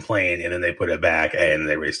people complained, and then they put it back, and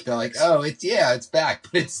they raised They're like, oh, it's back,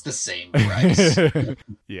 but it's the same price.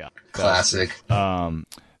 Yeah. Classic.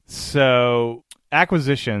 So,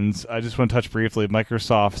 acquisitions, I just want to touch briefly.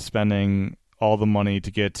 Microsoft spending all the money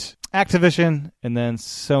to get Activision, and then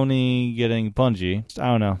Sony getting Bungie. I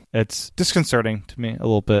don't know. It's disconcerting to me a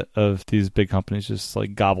little bit of these big companies just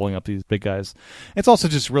like gobbling up these big guys. It's also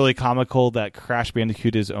just really comical that Crash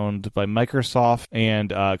Bandicoot is owned by Microsoft,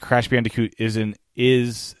 and Crash Bandicoot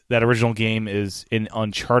that original game is in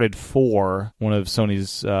Uncharted 4, one of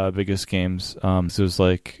Sony's biggest games. So it was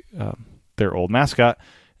like their old mascot.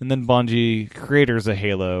 And then Bungie, creators of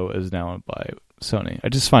Halo, is now owned by Sony. I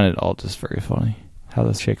just find it all just very funny how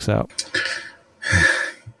this shakes out.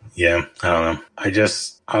 Yeah, I don't know.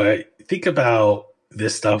 I think about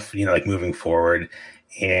this stuff, like moving forward,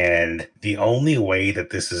 and the only way that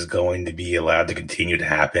this is going to be allowed to continue to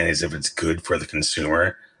happen is if it's good for the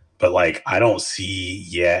consumer. But I don't see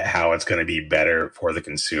yet how it's going to be better for the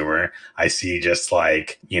consumer. I see just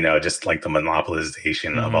like the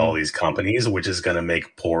monopolization of all these companies, which is going to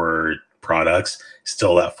make poorer products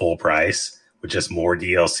still at full price with just more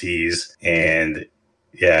DLCs and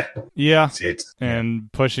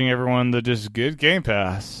and pushing everyone to just get Game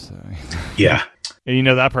Pass. Yeah. And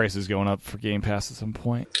that price is going up for Game Pass at some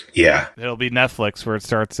point. Yeah. It'll be Netflix where it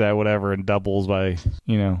starts at whatever and doubles by,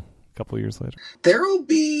 a couple of years later. There will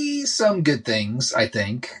be some good things, I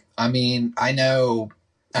think.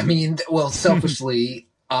 Selfishly,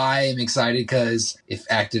 I am excited because if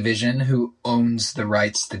Activision, who owns the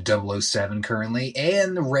rights to 007 currently,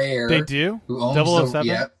 and Rare... They do? Who owns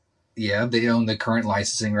 007? Yeah, they own the current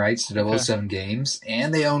licensing rights to 007 games,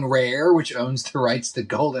 and they own Rare, which owns the rights to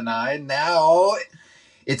GoldenEye. Now,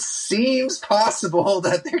 it seems possible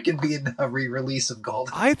that there can be a re-release of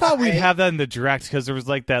GoldenEye. I thought we'd have that in the Direct because there was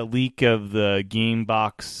that leak of the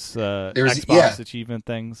Gamebox Xbox achievement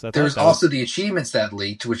things. There's also the achievements that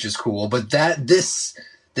leaked, which is cool, but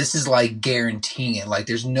this is guaranteeing it.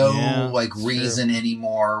 There's no reason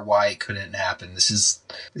anymore why it couldn't happen. This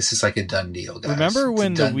is a done deal, guys. Remember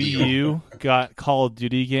when the Wii U got Call of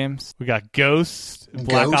Duty games? We got Ghost,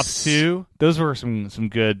 Black Ops 2. Those were some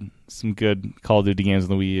good Call of Duty games on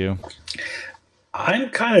the Wii U. I'm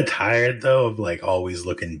kind of tired though of always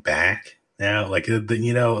looking back now.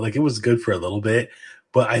 It was good for a little bit,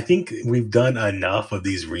 but I think we've done enough of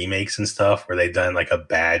these remakes and stuff where they've done a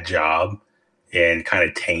bad job and kind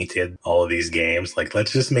of tainted all of these games.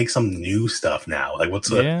 Let's just make some new stuff now. No,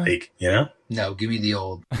 give me the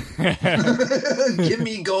old. Give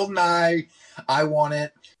me GoldenEye. I want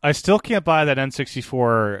it. I still can't buy that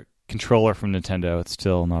N64 controller from Nintendo. It's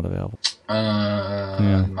still not available.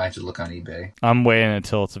 Might have to look on eBay. I'm waiting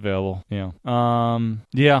until it's available. Yeah. I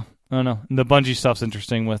don't know. The Bungie stuff's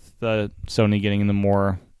interesting with Sony getting into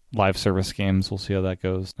more live service games. We'll see how that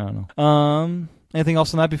goes. I don't know. Anything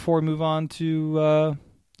else on that before we move on to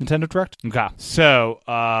Nintendo Direct? Okay. So,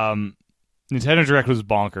 Nintendo Direct was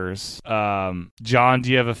bonkers. John,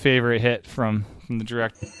 do you have a favorite hit from the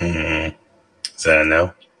Direct? Is that a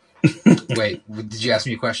no? Wait, did you ask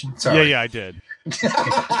me a question? Sorry. Yeah, I did.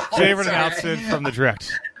 Favorite announcement from the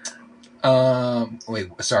Direct? Wait,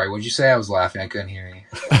 sorry, what did you say? I was laughing. I couldn't hear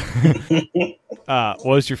you. What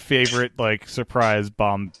was your favorite, surprise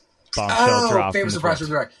bombshell drop? Favorite surprise from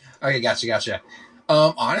the Direct. Okay, gotcha.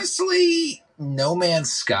 Honestly, No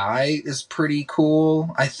Man's Sky is pretty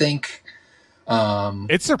cool. I think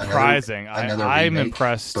it's surprising. I'm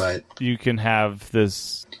impressed. But you can have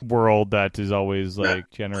this world that is always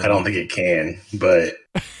generated. I don't think it can, but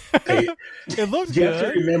it looks you good.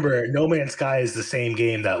 have to remember, No Man's Sky is the same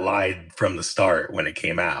game that lied from the start when it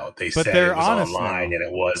came out. They said it was online and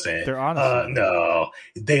it wasn't. They're honest. No,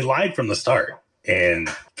 they lied from the start. And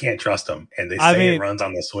can't trust them. And they say it runs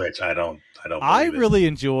on the Switch. I don't really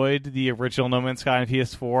enjoyed the original No Man's Sky on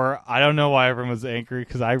PS4. I don't know why everyone was angry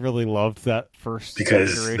because I really loved that first.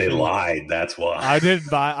 Because iteration. They lied. That's why. I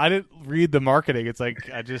didn't read the marketing. It's I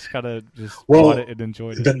just kind of bought it and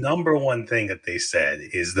enjoyed it. The number one thing that they said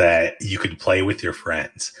is that you could play with your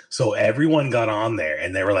friends. So everyone got on there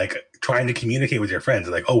and they were trying to communicate with your friends.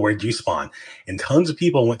 They're oh, where'd you spawn? And tons of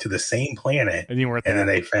people went to the same planet, and you weren't there. And then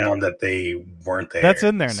they found that they weren't there. That's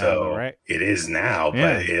in there now, though, right? It is now,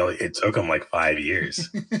 but it took them 5 years.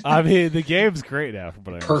 The game's great now.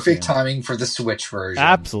 Perfect timing for the Switch version.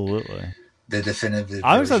 Absolutely. The definitive.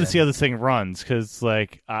 I'm excited to see how this thing runs because,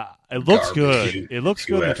 it looks good. It looks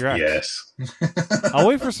good in the Direct. Yes. I'll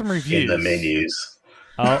wait for some reviews. In the menus.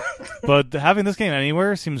 But having this game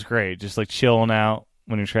anywhere seems great. Just chilling out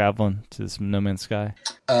when you're traveling to some No Man's Sky.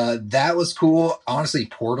 That was cool. Honestly,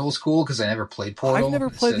 Portal's cool because I never played Portal. I've never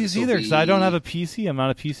played these either because I don't have a PC. I'm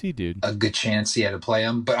not a PC dude. A good chance he had to play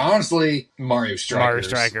them. But honestly, Mario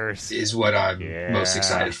Strikers is what I'm most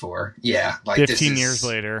excited for. Yeah. 15 years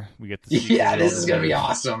later, we get to see this is going to be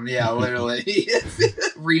awesome. Yeah, literally.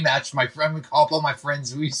 Rematch my friend. We call up all my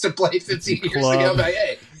friends who used to play 15 years ago.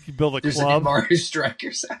 Hey, you build a there's club. A Mario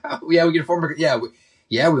Strikers out. Yeah, we can form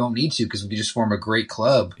we won't need to because we can just form a great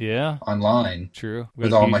club. Yeah, online. True.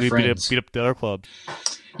 With all my friends. Beat up the other club.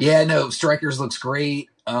 Yeah, no, Strikers looks great.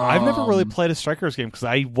 I've never really played a Strikers game because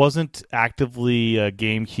I wasn't actively a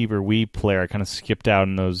GameCube or Wii player. I kind of skipped out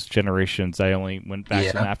in those generations. I only went back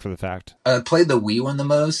to them after the fact. I played the Wii one the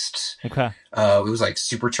most. Okay. It was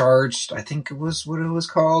Supercharged, I think it was what it was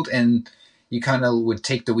called. And you kind of would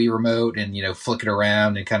take the Wii remote and, flick it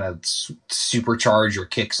around and kind of supercharge your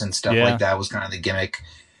kicks and stuff like that was kind of the gimmick.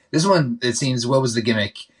 This one, it seems, what was the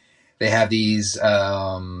gimmick? They have these,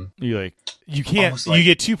 you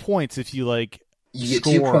get 2 points if you you get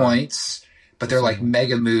score. 2 points, but they're like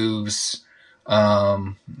mega moves.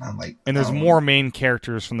 I'm like, and there's more main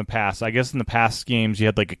characters from the past. I guess in the past games you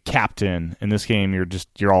had like a captain. In this game,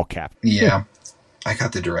 you're all captain. Yeah, I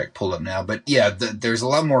got the direct pulled up now, but yeah, there's a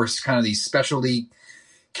lot more kind of these specialty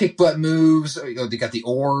kick butt moves. They got the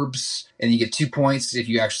orbs, and you get 2 points if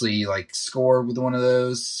you actually score with one of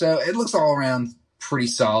those. So it looks all around pretty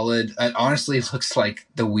solid. And honestly, it looks like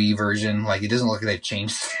the Wii version. It doesn't look like they've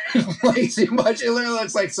changed too much. It literally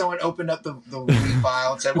looks like someone opened up the Wii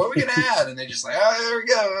file and said, "What are we gonna add?" And they're just like, "Oh, there we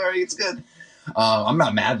go. All right, it's good." I'm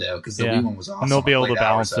not mad though because the Wii one was awesome. And they'll be able to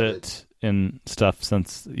balance it and stuff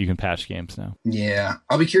since you can patch games now. Yeah,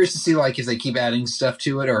 I'll be curious to see if they keep adding stuff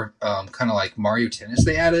to it, or kind of like Mario Tennis,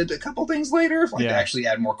 they added a couple things later. They actually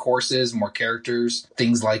add more courses, more characters,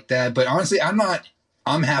 things like that. But honestly,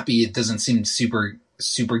 I'm happy it doesn't seem super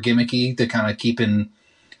gimmicky to kind of keep in.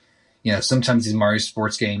 Sometimes these Mario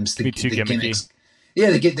sports games, the gimmicks,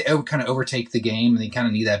 they kind of overtake the game, and they kind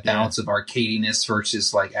of need that balance of arcadiness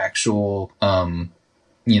versus actual,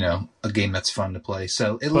 a game that's fun to play.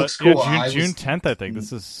 So it looks cool. June 10th, I think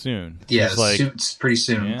this is soon. Yeah, it's pretty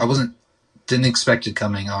soon. Yeah. I didn't expect it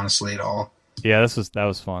coming honestly at all. Yeah, that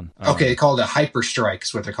was fun. Okay, they called it Hyper Strike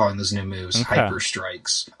is what they're calling those new moves. Okay. Hyper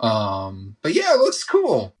Strikes. But yeah, it looks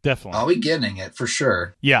cool. Definitely. I'll be getting it for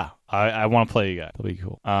sure. Yeah, I want to play you guys. It'll be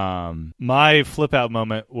cool. My flip out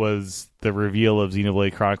moment was the reveal of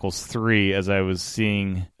Xenoblade Chronicles 3 as I was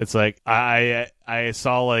seeing. It's I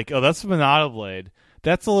saw oh, that's Monado Blade.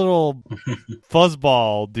 That's a little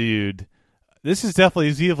fuzzball dude. This is definitely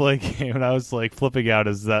a Xenoblade game, and I was flipping out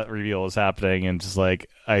as that reveal was happening, and just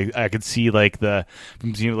I could see from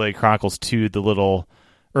Xenoblade Chronicles 2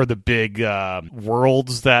 the big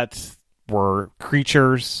worlds that were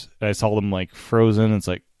creatures. I saw them frozen. It's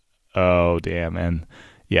oh damn, and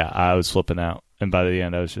yeah, I was flipping out. And by the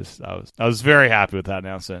end, I was very happy with that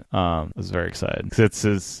announcement. I was very excited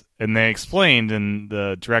because and they explained in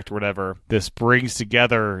the direct or whatever, this brings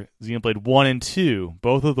together Xenoblade 1 and 2.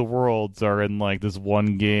 Both of the worlds are in this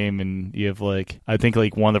one game, and you have I think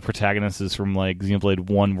one of the protagonists is from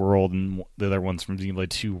Xenoblade 1 world, and the other one's from Xenoblade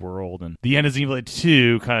 2 world. And the end of Xenoblade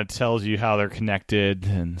 2 kind of tells you how they're connected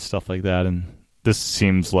and stuff like that. And this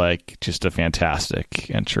seems like just a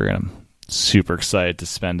fantastic entry, and I'm super excited to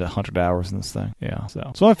spend 100 hours in this thing. Yeah, so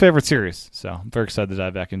it's one of my favorite series, so I'm very excited to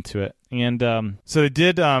dive back into it. And so they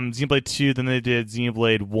did Xenoblade 2, then they did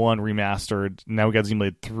Xenoblade 1 remastered. Now we got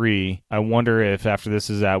Xenoblade 3. I wonder if after this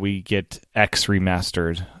is out, we get X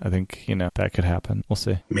remastered. I think that could happen. We'll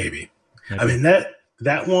see. Maybe. I mean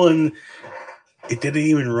that one, it didn't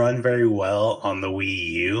even run very well on the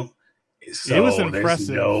Wii U. So it was impressive. There's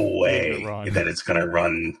no way that it's going to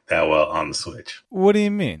run that well on the Switch. What do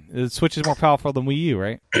you mean? The Switch is more powerful than Wii U,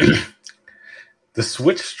 right? The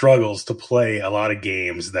Switch struggles to play a lot of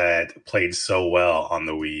games that played so well on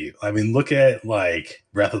the Wii U. I mean, look at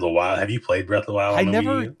Breath of the Wild. Have you played Breath of the Wild on the Wii U?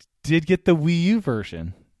 I never did get the Wii U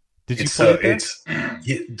version. Did you play it there?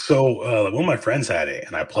 One of my friends had it,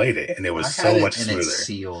 and I played it, and it was so much smoother. It's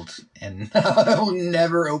sealed, and I will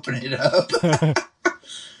never open it up.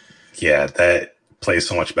 Yeah, that plays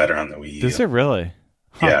so much better on the Wii U. Does it really?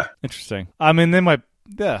 Huh. Yeah. Interesting. I mean, they might...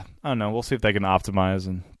 Yeah, I don't know. We'll see if they can optimize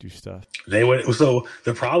and do stuff. They would. So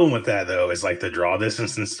the problem with that, though, is the draw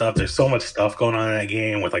distance and stuff. There's so much stuff going on in that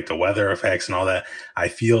game with the weather effects and all that. I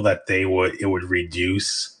feel that it would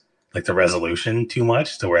reduce the resolution too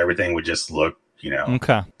much to where everything would just look,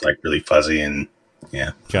 okay, really fuzzy and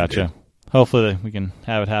yeah. Gotcha. Good. Hopefully we can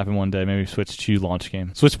have it happen one day. Maybe Switch 2 launch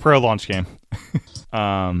game. Switch Pro launch game.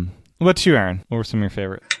 What about you, Aaron? What were some of your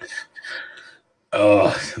favorites?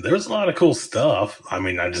 There's a lot of cool stuff. I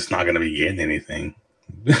mean, I'm just not going to be getting anything.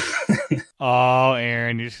 Oh,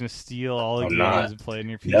 Aaron, you're just going to steal all the games and play in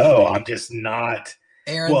your PC? No, I'm just not.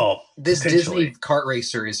 Aaron, this Disney kart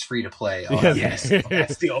racer is free to play. Yes,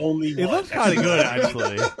 that's the only one. It looks kind of good,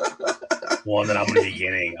 actually. One that I'm going to be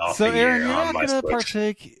getting off so, the Aaron, year you're on not my going to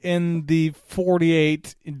partake in the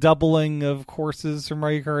 48 doubling of courses from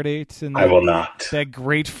Mario Kart 8? And I will not. That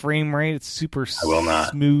great frame rate. It's super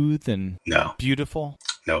smooth and beautiful.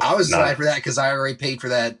 No, I was excited for that because I already paid for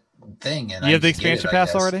that thing. And you have the expansion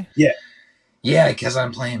pass already? Yeah. Yeah, because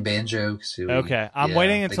I'm playing Banjo-Kazooie. Okay, I'm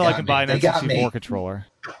waiting until I can buy an N64 controller.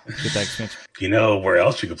 Get that expansion. You know where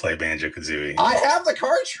else you can play Banjo-Kazooie? I have the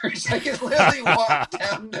cartridge. I can literally walk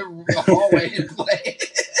down the hallway and play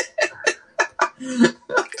it.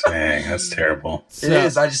 Dang, That's terrible. It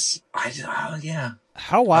is. Yeah.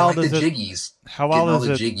 How wild I like is the it? jiggies. How wild Getting is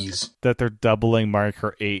all it the jiggies. that they're doubling Mario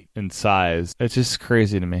Kart 8 in size? It's just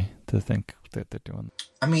crazy to me to think that they're doing.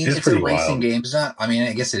 I mean, It's it's a pretty racing wild. game. It's not. I mean,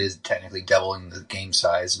 I guess it is technically doubling the game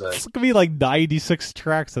size, but It's gonna be like 96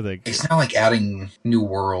 tracks, I think. it's not like adding new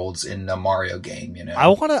worlds in a Mario game. You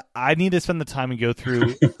know. I need to spend the time and go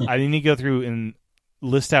through. I need to go through and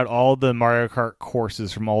list out all the Mario Kart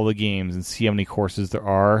courses from all the games and see how many courses there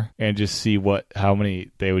are, and just see how many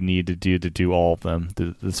they would need to do all of them.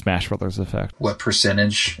 The Smash Brothers effect. What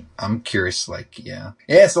percentage? I'm curious. Yeah,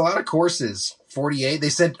 it's a lot of courses. 48. They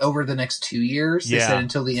said over the next 2 years. They said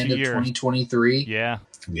until the end 2 of years. 2023. Yeah,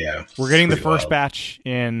 We're getting the first batch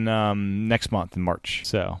in next month in March.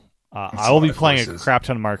 So I will be playing a crap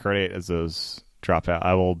ton of Mario Kart 8 as those drop out.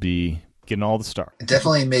 I will be getting all the stars. It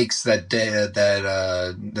definitely makes the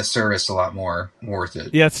service a lot more worth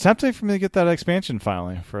it. Yeah, it's tempting for me to get that expansion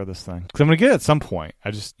finally for this thing, because I'm gonna get it at some point.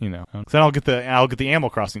 I just, because then I'll get the Animal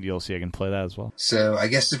Crossing DLC. I can play that as well. So I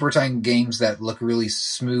guess if we're talking games that look really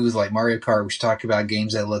smooth, like Mario Kart, we should talk about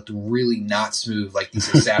games that looked really not smooth, like these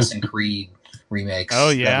Assassin's Creed remakes. Oh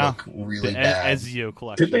yeah, that look really the bad. Ezio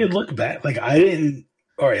collection. Did they look bad? Like, I didn't.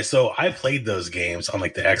 All right, so I played those games on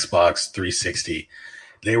like the Xbox 360.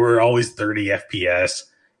 They were always 30 FPS,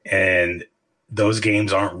 and those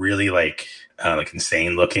games aren't really like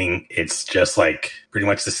insane looking. It's just like pretty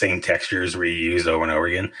much the same textures reused over and over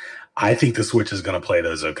again. I think the Switch is going to play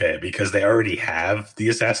those okay, because they already have the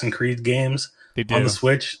Assassin's Creed games on the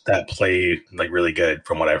Switch that play like really good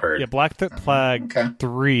from what I've heard. Yeah, Black Flag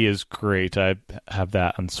 3 is great. I have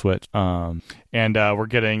that on Switch. And we're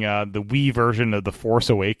getting the Wii version of The Force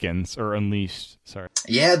Awakens, or Unleashed. Sorry.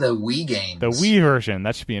 Yeah, the Wii game. The Wii version.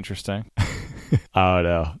 That should be interesting. Oh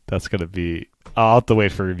no, that's going to be... I'll have to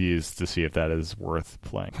wait for reviews to see if that is worth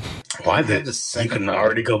playing. Why you can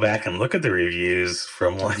already go back and look at the reviews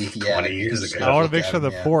from like 20 years ago. I want to make sure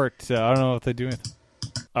the port. I don't know if they do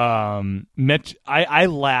anything. Mitch, I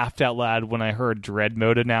laughed out loud when I heard Dread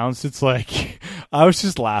Mode announced. It's like, I was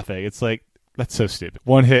just laughing. It's like, that's so stupid.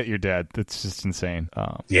 One hit, you're dead. That's just insane.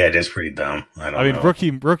 Yeah, it is pretty dumb. I mean,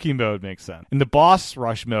 rookie mode makes sense. In the boss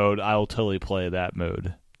rush mode, I will totally play that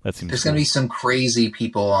mode. That seems There's cool. going to be some crazy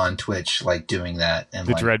people on Twitch like doing that. And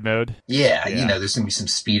the Dread Mode? Yeah, there's going to be some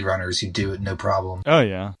speedrunners who do it no problem. Oh,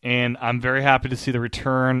 yeah. And I'm very happy to see the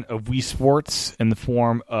return of Wii Sports in the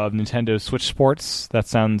form of Nintendo Switch Sports. That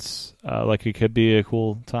sounds like it could be a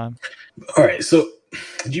cool time. All right, so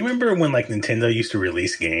do you remember when like Nintendo used to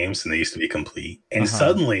release games and they used to be complete? And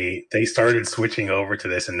suddenly they started switching over to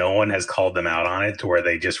this, and no one has called them out on it, to where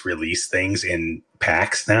they just release things in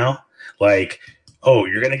packs now? Like... oh,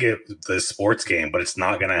 you're going to get the sports game, but it's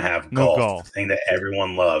not going to have golf, the thing that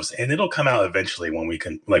everyone loves. And it'll come out eventually when we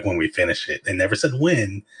finish it. They never said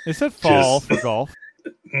when. They said fall for golf.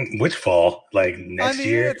 Which fall? Like next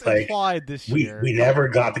year? It's implied this year. We never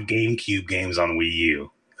got the GameCube games on Wii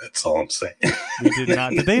U. That's all I'm saying. We did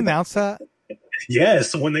not. Did they announce that?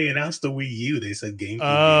 Yes, when they announced the Wii U, they said GameCube.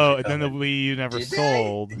 Oh, and then the Wii U never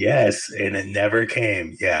sold. Yes, and it never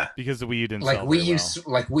came. Yeah, because the Wii U didn't like sell Wii U,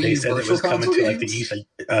 well. like Wii they U said virtual it was coming to like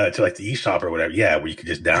the eShop or whatever. Yeah, where you could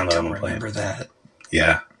just download them and play. Remember that?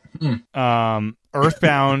 Yeah.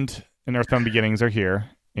 Earthbound and Earthbound Beginnings are here,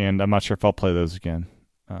 and I'm not sure if I'll play those again.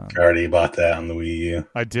 I already bought that on the Wii U.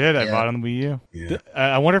 I did. I bought it on the Wii U. Yeah.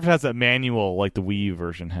 I wonder if it has that manual like the Wii U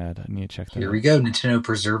version had. I need to check that Here out. we go. Nintendo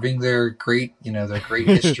preserving their great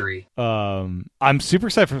history. I'm super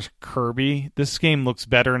excited for Kirby. This game looks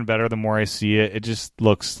better and better the more I see it. It just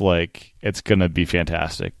looks like it's going to be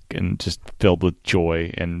fantastic and just filled with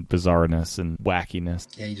joy and bizarreness and wackiness.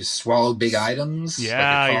 Yeah, you just swallow big items.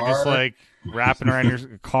 Yeah, like you're just like wrapping around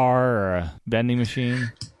your car or a vending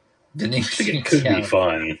machine. I think it could be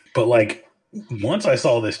fun, but like once I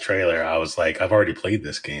saw this trailer, I was like, I've already played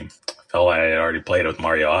this game. I felt like I had already played it with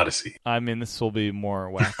Mario Odyssey. I mean, this will be more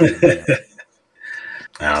wacky.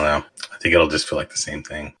 I don't know. I think it'll just feel like the same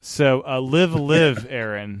thing. So, Live,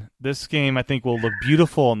 Aaron. This game, I think, will look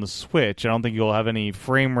beautiful on the Switch. I don't think you'll have any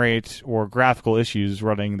frame rate or graphical issues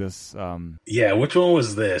running this. Yeah, which one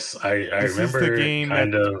was this? I remember the game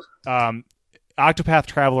kind of... Octopath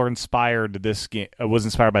Traveler inspired this game. Was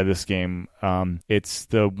inspired by this game. It's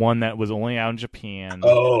the one that was only out in Japan.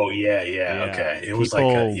 Oh yeah. Okay, it was like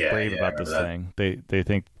rave about this thing. They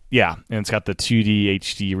think and it's got the 2D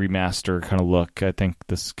HD remaster kind of look. I think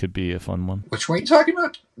this could be a fun one. Which one are you talking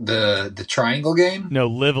about? The triangle game? No,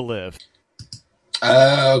 Live.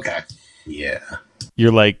 Okay. Yeah.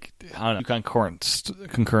 You're like, I don't know,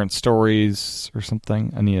 concurrent stories or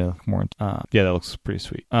something. I need a more. Yeah, that looks pretty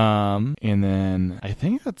sweet. And then I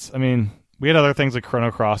think We had other things like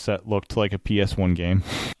Chrono Cross that looked like a PS1 game.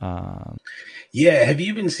 Yeah, have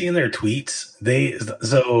you been seeing their tweets? They've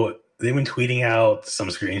been tweeting out some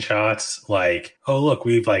screenshots like, "Oh, look,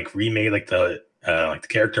 we've like remade like the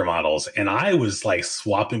character models," and I was like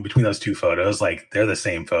swapping between those two photos, like they're the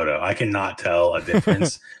same photo. I cannot tell a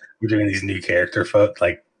difference between these new character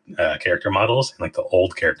models and like the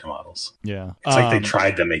old character models. Yeah, it's like they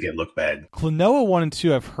tried to make it look bad. Klonoa 1 and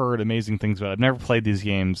 2, I've heard amazing things about. I've never played these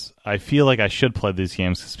games. I feel like I should play these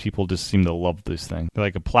games because people just seem to love this thing. They're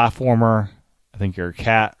like a platformer. I think you're a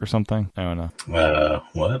cat or something. I don't know.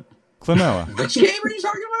 What? Klonoa. Which game are you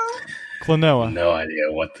talking about? Klonoa. No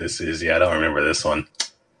idea what this is. Yeah, I don't remember this one.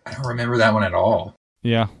 I don't remember that one at all.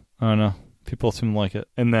 Yeah, I don't know. People seem to like it.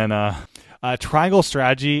 And then Triangle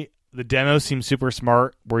Strategy, the demo seems super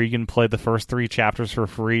smart, where you can play the first 3 chapters for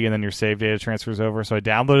free and then your save data transfers over. So I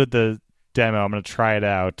downloaded the demo. I'm going to try it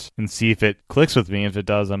out and see if it clicks with me. If it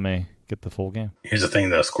does, I may get the full game. Here's the thing,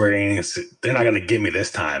 though. Square Enix, they're not going to get me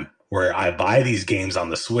this time, where I buy these games on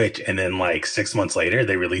the Switch and then like 6 months later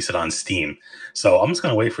they release it on Steam. So I'm just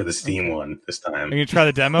gonna wait for the Steam one this time. Are you gonna try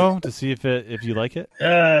the demo to see if you like it?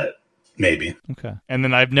 Maybe. Okay. And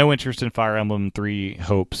then I have no interest in Fire Emblem 3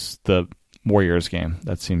 Hopes, the Warriors game.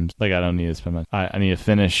 That seems like I don't need to spend much. I need to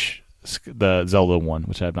finish the Zelda one,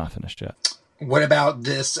 which I have not finished yet. What about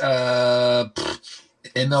this MLB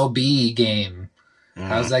game?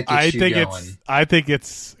 How's that get going? I think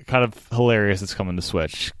it's kind of hilarious it's coming to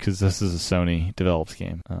Switch, because this is a Sony developed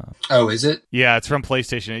game. Oh, is it? Yeah, it's from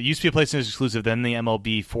PlayStation. It used to be a PlayStation exclusive, then the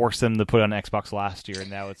MLB forced them to put it on Xbox last year, and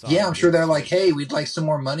now it's on. Yeah, I'm sure they're like, hey, we'd like some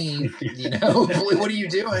more money, what are you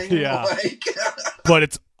doing? Yeah. But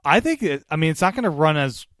it's not going to run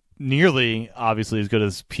as nearly, obviously, as good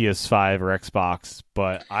as PS5 or Xbox,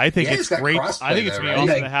 but I think it's great. I think it's going to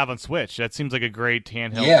be awesome to have on Switch. That seems like a great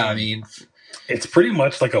handheld game. I mean... It's pretty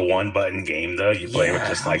much like a one-button game, though. You play with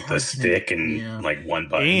just like the stick and like one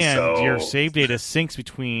button. And your save data syncs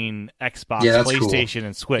between Xbox, PlayStation,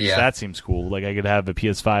 and Switch. Yeah. That seems cool. Like I could have a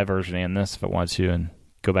PS5 version and this if I wanted to and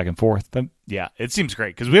go back and forth. But yeah, it seems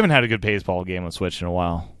great because we haven't had a good baseball game on Switch in a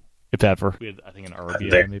while. If ever. We had, I think, an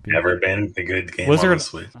RBI maybe. Never been a good game on the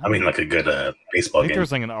Switch. I mean, like a good baseball game. I think there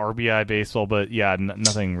was like an RBI baseball, but yeah,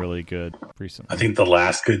 nothing really good recently. I think the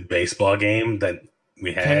last good baseball game that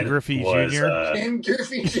we had Ken Griffey Jr. Ken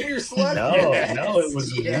Griffey Jr. Slug. No, it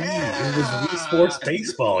was Wii Sports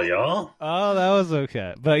Baseball, y'all. Oh, that was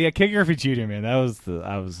okay. But yeah, Ken Griffey Jr. Man, that was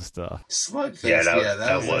the stuff. Slugfest. Yeah,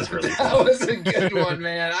 that was really good. That was a good one,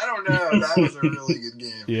 man. I don't know. That was a really good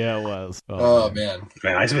game. Yeah, it was. Oh man,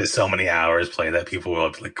 I spent so many hours playing that. People were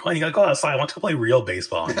like, "Come on, you gotta go outside. I want to play real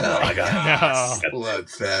baseball." I got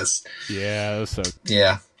Slugfest. Yeah, it was so.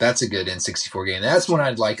 Yeah. That's a good N64 game. That's one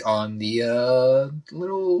I'd like on the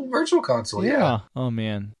little virtual console. Yeah. Oh,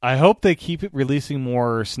 man. I hope they keep releasing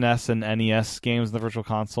more SNES and NES games in the virtual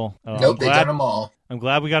console. Nope, they've done them all. I'm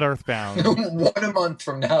glad we got Earthbound. One a month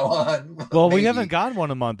from now on. Well, we haven't gotten one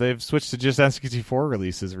a month. They've switched to just N64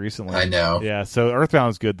 releases recently. I know. Yeah, so Earthbound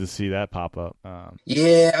is good to see that pop up.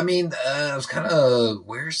 Yeah, I mean, I was kind of,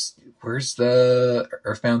 where's the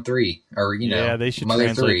Earthbound 3? Or, yeah, they should Mother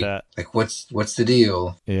translate 3. that. Like, what's the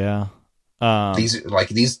deal? Yeah.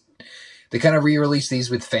 These they kind of re-release these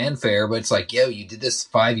with fanfare, but it's like, yo, you did this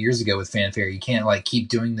 5 years ago with fanfare. You can't like keep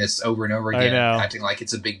doing this over and over again, acting like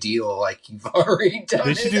it's a big deal. Like you've already done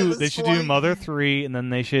it. They should do Mother 3, and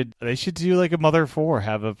then they should do like a Mother 4.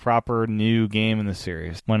 Have a proper new game in the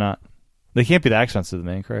series. Why not? They can't be that expensive to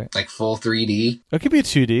make, right? Like full 3D. It could be a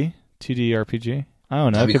 2D RPG. I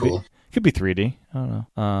don't know. That'd be cool. Could be 3D. I don't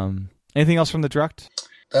know. Anything else from the Direct?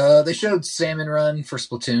 They showed Salmon Run for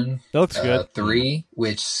Splatoon. That looks good. 3,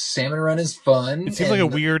 which Salmon Run is fun. It seems like a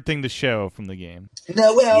weird thing to show from the game.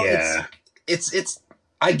 No, well, yeah. It's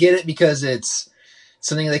I get it because it's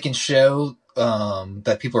something they can show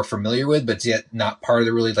that people are familiar with, but yet not part of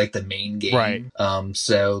the main game. Right.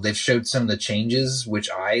 So they've showed some of the changes,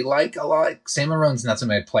 which I like a lot. Salmon Run's not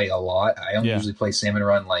something I play a lot. I only usually play Salmon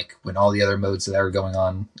Run like when all the other modes that are going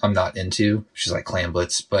on I'm not into, which is like Clan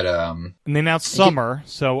Blitz. But and they announced summer,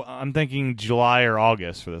 so I'm thinking July or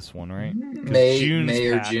August for this one, right? May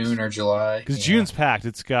or June or July. Because June's packed.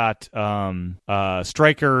 It's got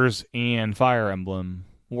Strikers and Fire Emblem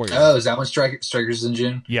Warriors. Oh, is that when Strikers in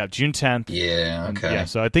June? Yeah, June 10th. Yeah, okay. Yeah,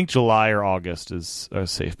 so I think July or August is a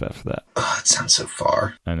safe bet for that. Oh, it sounds so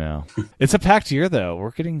far. I know. It's a packed year, though.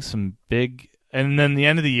 We're getting some big... And then the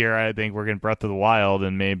end of the year, I think we're getting Breath of the Wild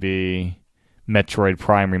and maybe Metroid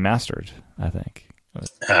Prime Remastered, I think.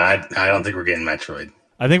 I don't think we're getting Metroid.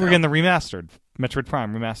 I think we're getting the remastered Metroid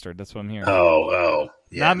Prime remastered. That's what I'm hearing.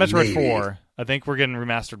 Yeah, not Metroid maybe. 4. I think we're getting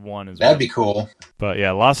remastered 1 as well. That'd be cool. But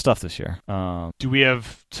yeah, a lot of stuff this year. Do we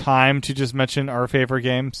have time to just mention our favorite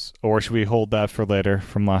games, or should we hold that for later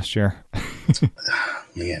from last year?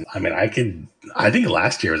 Man, I mean, I think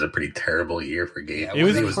last year was a pretty terrible year for games. It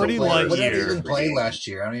was a the pretty worst light What did I year even for play games. last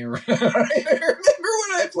year? I don't even remember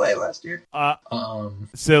when I played last year.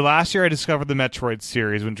 So last year I discovered the Metroid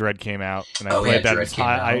series when Dread came out, and I played that. Dread came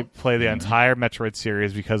out. I played the entire Metroid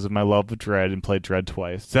series because of my love of Dread, and played Dread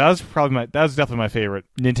twice. So that was definitely my favorite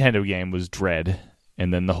Nintendo game was Dread,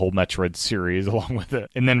 and then the whole Metroid series along with it.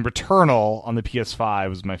 And then Returnal on the PS5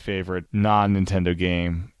 was my favorite non-Nintendo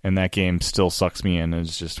game, and that game still sucks me in.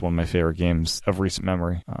 It's just one of my favorite games of recent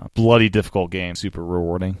memory. Bloody difficult game, super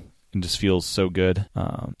rewarding. And just feels so good.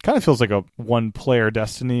 Kind of feels like a one-player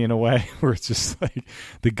Destiny in a way, where it's just like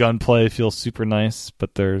the gunplay feels super nice,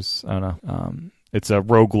 but there's, I don't know, it's a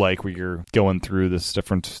roguelike where you're going through this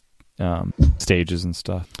different stages and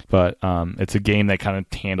stuff. But it's a game that kind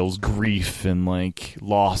of handles grief and like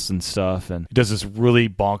loss and stuff, and it does this really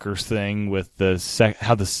bonkers thing with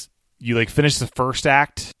you like finish the first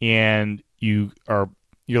act and you're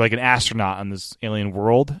like an astronaut on this alien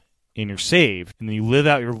world. And you're saved, and then you live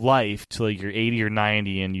out your life till like you're 80 or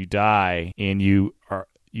 90, and you die, and you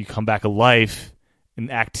come back alive in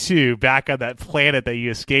Act 2, back on that planet that you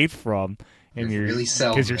escaped from, and you're really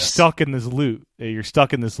because you're stuck in this loop. You're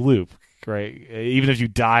stuck in this loop, right? Even if you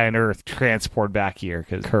die on Earth, transport back here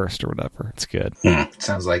because cursed or whatever. It's good.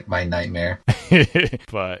 Sounds like my nightmare.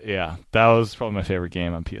 But yeah, that was probably my favorite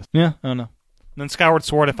game on PS. Yeah, I don't know. And then Skyward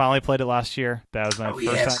Sword, I finally played it last year. That was my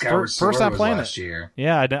first time playing last it. Year.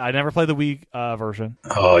 Yeah, I never played the Wii version.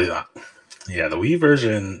 Oh yeah, yeah. The Wii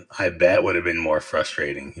version, I bet, would have been more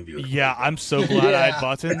frustrating if you. Yeah, I'm so glad I had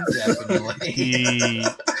buttons. Definitely.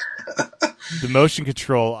 The motion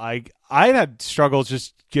control, I had struggles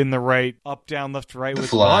just getting the right up, down, left, right with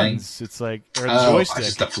flying. buttons. It's like or the joystick.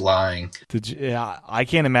 Just the flying. I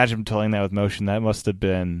can't imagine controlling that with motion. That must have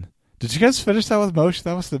been. Did you guys finish that with motion?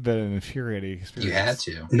 That must have been an infuriating experience. You had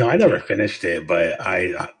to. No, I never finished it, but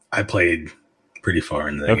I played pretty far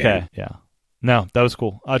in the game. Okay, yeah. No, that was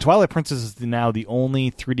cool. Twilight Princess is now the only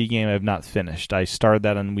 3D game I've not finished. I started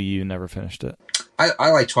that on Wii U and never finished it.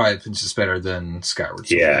 I like Twilight Princess better than Skyward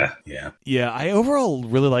Sword. Yeah. Yeah, I overall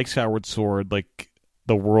really like Skyward Sword, like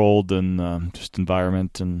the world and just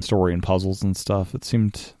environment and story and puzzles and stuff.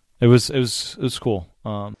 It was cool.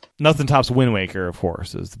 Nothing tops Wind Waker, of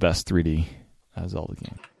course, is the best 3D Zelda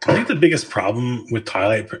game. I think the biggest problem with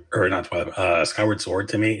Skyward Sword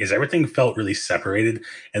to me is everything felt really separated,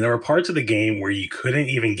 and there were parts of the game where you couldn't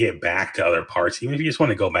even get back to other parts. Even if you just want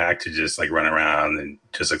to go back to just like run around and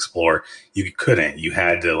just explore, you couldn't. You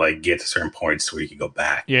had to like get to certain points where you could go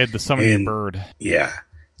back. Yeah, the summoning bird. Yeah,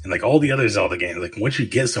 and like all the other Zelda games, like once you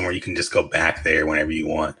get somewhere, you can just go back there whenever you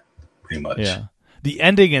want, pretty much. Yeah, the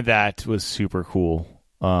ending of that was super cool.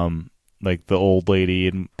 Like the old lady,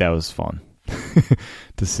 and that was fun.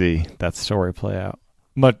 To see that story play out.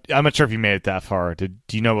 But I'm not sure if you made it that far. Do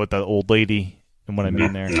you know what the old lady and what I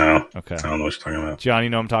mean there? No. Okay. I don't know what you're talking about. John, you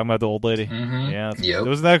know I'm talking about the old lady? Mm-hmm. Yeah. Yep.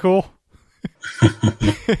 Wasn't that cool?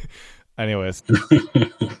 Anyways.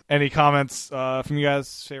 Any comments from you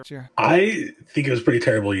guys favorite year? I think it was a pretty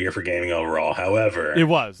terrible year for gaming overall. However, it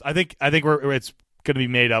was. I think it's going to be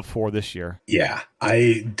made up for this year. Yeah,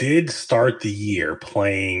 I did start the year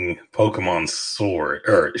playing Pokemon Sword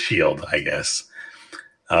or Shield, I guess,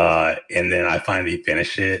 and then I finally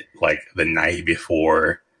finished it like the night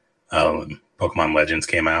before Pokemon Legends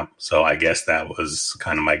came out. So I guess that was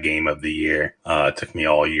kind of my game of the year. It took me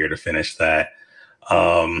all year to finish that.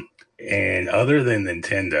 And other than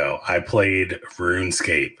Nintendo, I played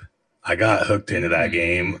RuneScape. I got hooked into that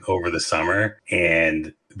game over the summer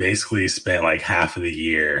and basically spent like half of the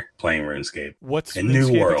year playing RuneScape. What's in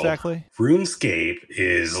RuneScape New World exactly? RuneScape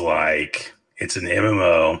is like, it's an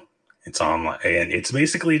MMO. It's online, and it's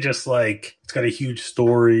basically just like, it's got a huge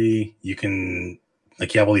story. You can,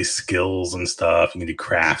 like, you have all these skills and stuff. You can do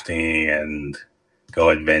crafting and go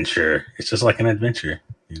adventure. It's just like an adventure,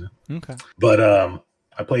 you know? Okay. But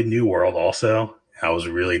I played New World also. I was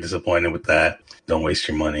really disappointed with that. Don't waste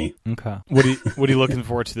your money. Okay. What are you looking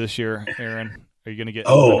forward to this year, Aaron? Are you going to get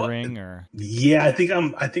Elden Ring or? Yeah, I think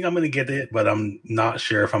I'm going to get it, but I'm not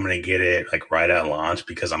sure if I'm going to get it like right at launch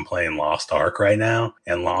because I'm playing Lost Ark right now,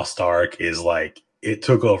 and Lost Ark is like, it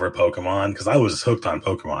took over Pokemon because I was hooked on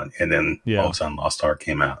Pokemon, and then all of a sudden Lost Ark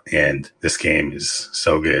came out, and this game is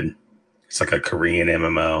so good. It's like a Korean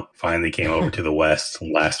MMO. Finally came over to the West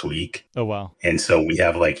last week. Oh, wow. And so we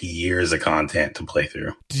have like years of content to play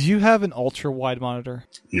through. Do you have an ultra wide monitor?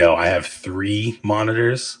 No, I have 3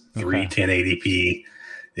 monitors, three Okay. 1080p,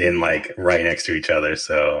 and like right next to each other.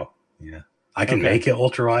 So yeah. I can make it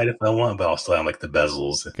ultra wide if I want, but I'll still have like the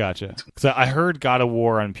bezels. Gotcha. Because I heard God of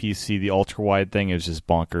War on PC, the ultra wide thing is just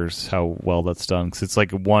bonkers how well that's done. Because it's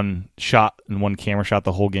like one shot and one camera shot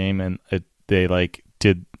the whole game, and they like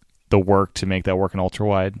did the work to make that work in ultra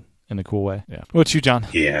wide in a cool way. Yeah. What's you, John?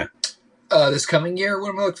 Yeah. This coming year, what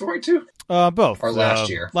am I looking forward to? Both. Or last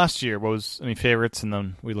year? Last year. What was any favorites, and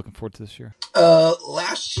then we looking forward to this year?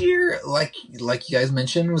 Last year, like you guys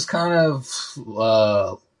mentioned, was kind of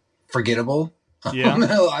forgettable. Yeah. I'm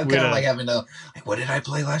kind of like having to, like, what did I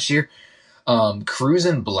play last year?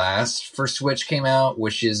 Cruisin' Blast for Switch came out,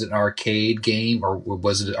 which is an arcade game, or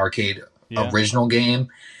was it an arcade original game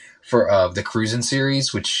for the Cruisin'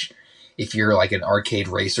 series, which, if you're like an arcade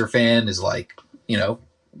racer fan, is like,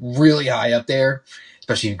 really high up there,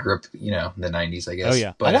 especially if you grew up, in the 90s, I guess. Oh,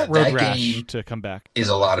 yeah. But I want Road that Rash game to come back. is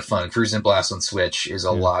a lot of fun. Cruisin' Blast on Switch is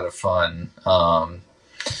a lot of fun.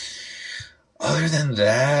 Other than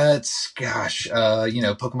that, gosh,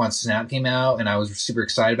 Pokemon Snap came out, and I was super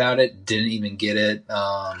excited about it. Didn't even get it.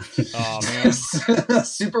 Oh, man.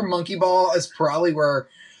 Super Monkey Ball is probably where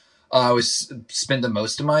I spent the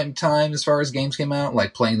most of my time as far as games came out,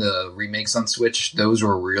 like playing the remakes on Switch. Those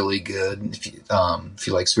were really good. If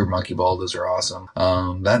you like Super Monkey Ball, those are awesome.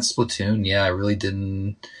 That Splatoon, I really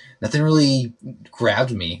didn't. Nothing really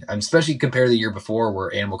grabbed me, especially compared to the year before,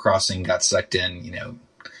 where Animal Crossing got sucked in.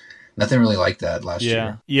 Nothing really like that last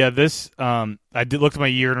year. Yeah, this, I looked at my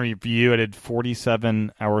year in review. I did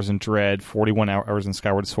 47 hours in Dread, 41 hours in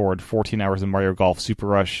Skyward Sword, 14 hours in Mario Golf Super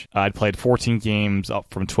Rush. I'd played 14 games, up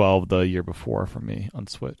from 12 the year before for me on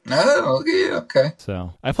Switch. Oh, yeah, okay.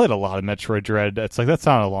 So I played a lot of Metroid Dread. It's like, that's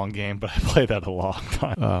not a long game, but I played that a long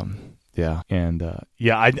time.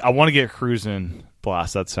 I want to get Cruisin'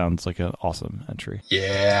 Blast. That sounds like an awesome entry.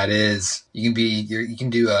 Yeah, it is. You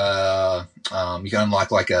can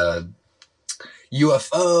unlock like a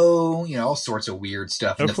UFO, all sorts of weird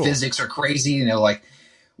stuff. And the physics are crazy. Like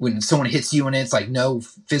when someone hits you in it, it's like no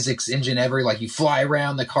physics engine ever. Like you fly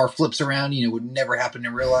around, the car flips around. It would never happen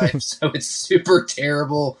in real life. So it's super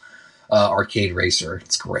terrible arcade racer.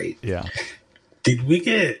 It's great. Yeah. Did we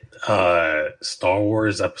get Star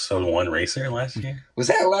Wars Episode 1 Racer last year? Was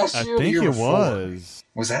that last year? I think it was.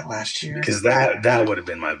 Was that last year? Because that would have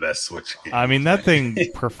been my best Switch game. I mean, that thing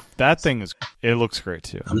is. It looks great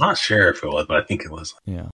too. I'm not sure if it was, but I think it was.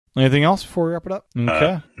 Yeah. Anything else before we wrap it up?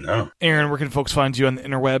 Okay. No. Aaron, where can folks find you on the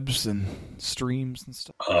interwebs and streams and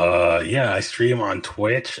stuff? I stream on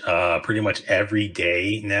Twitch pretty much every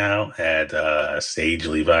day now at Sage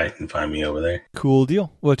Levi. You can find me over there. Cool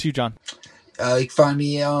deal. What's you, John? You can find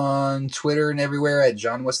me on Twitter and everywhere at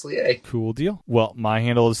John Wesley. Cool deal. Well, my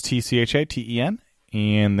handle is TCHATEN,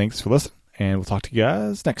 and thanks for listening, and we'll talk to you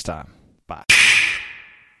guys next time. Bye.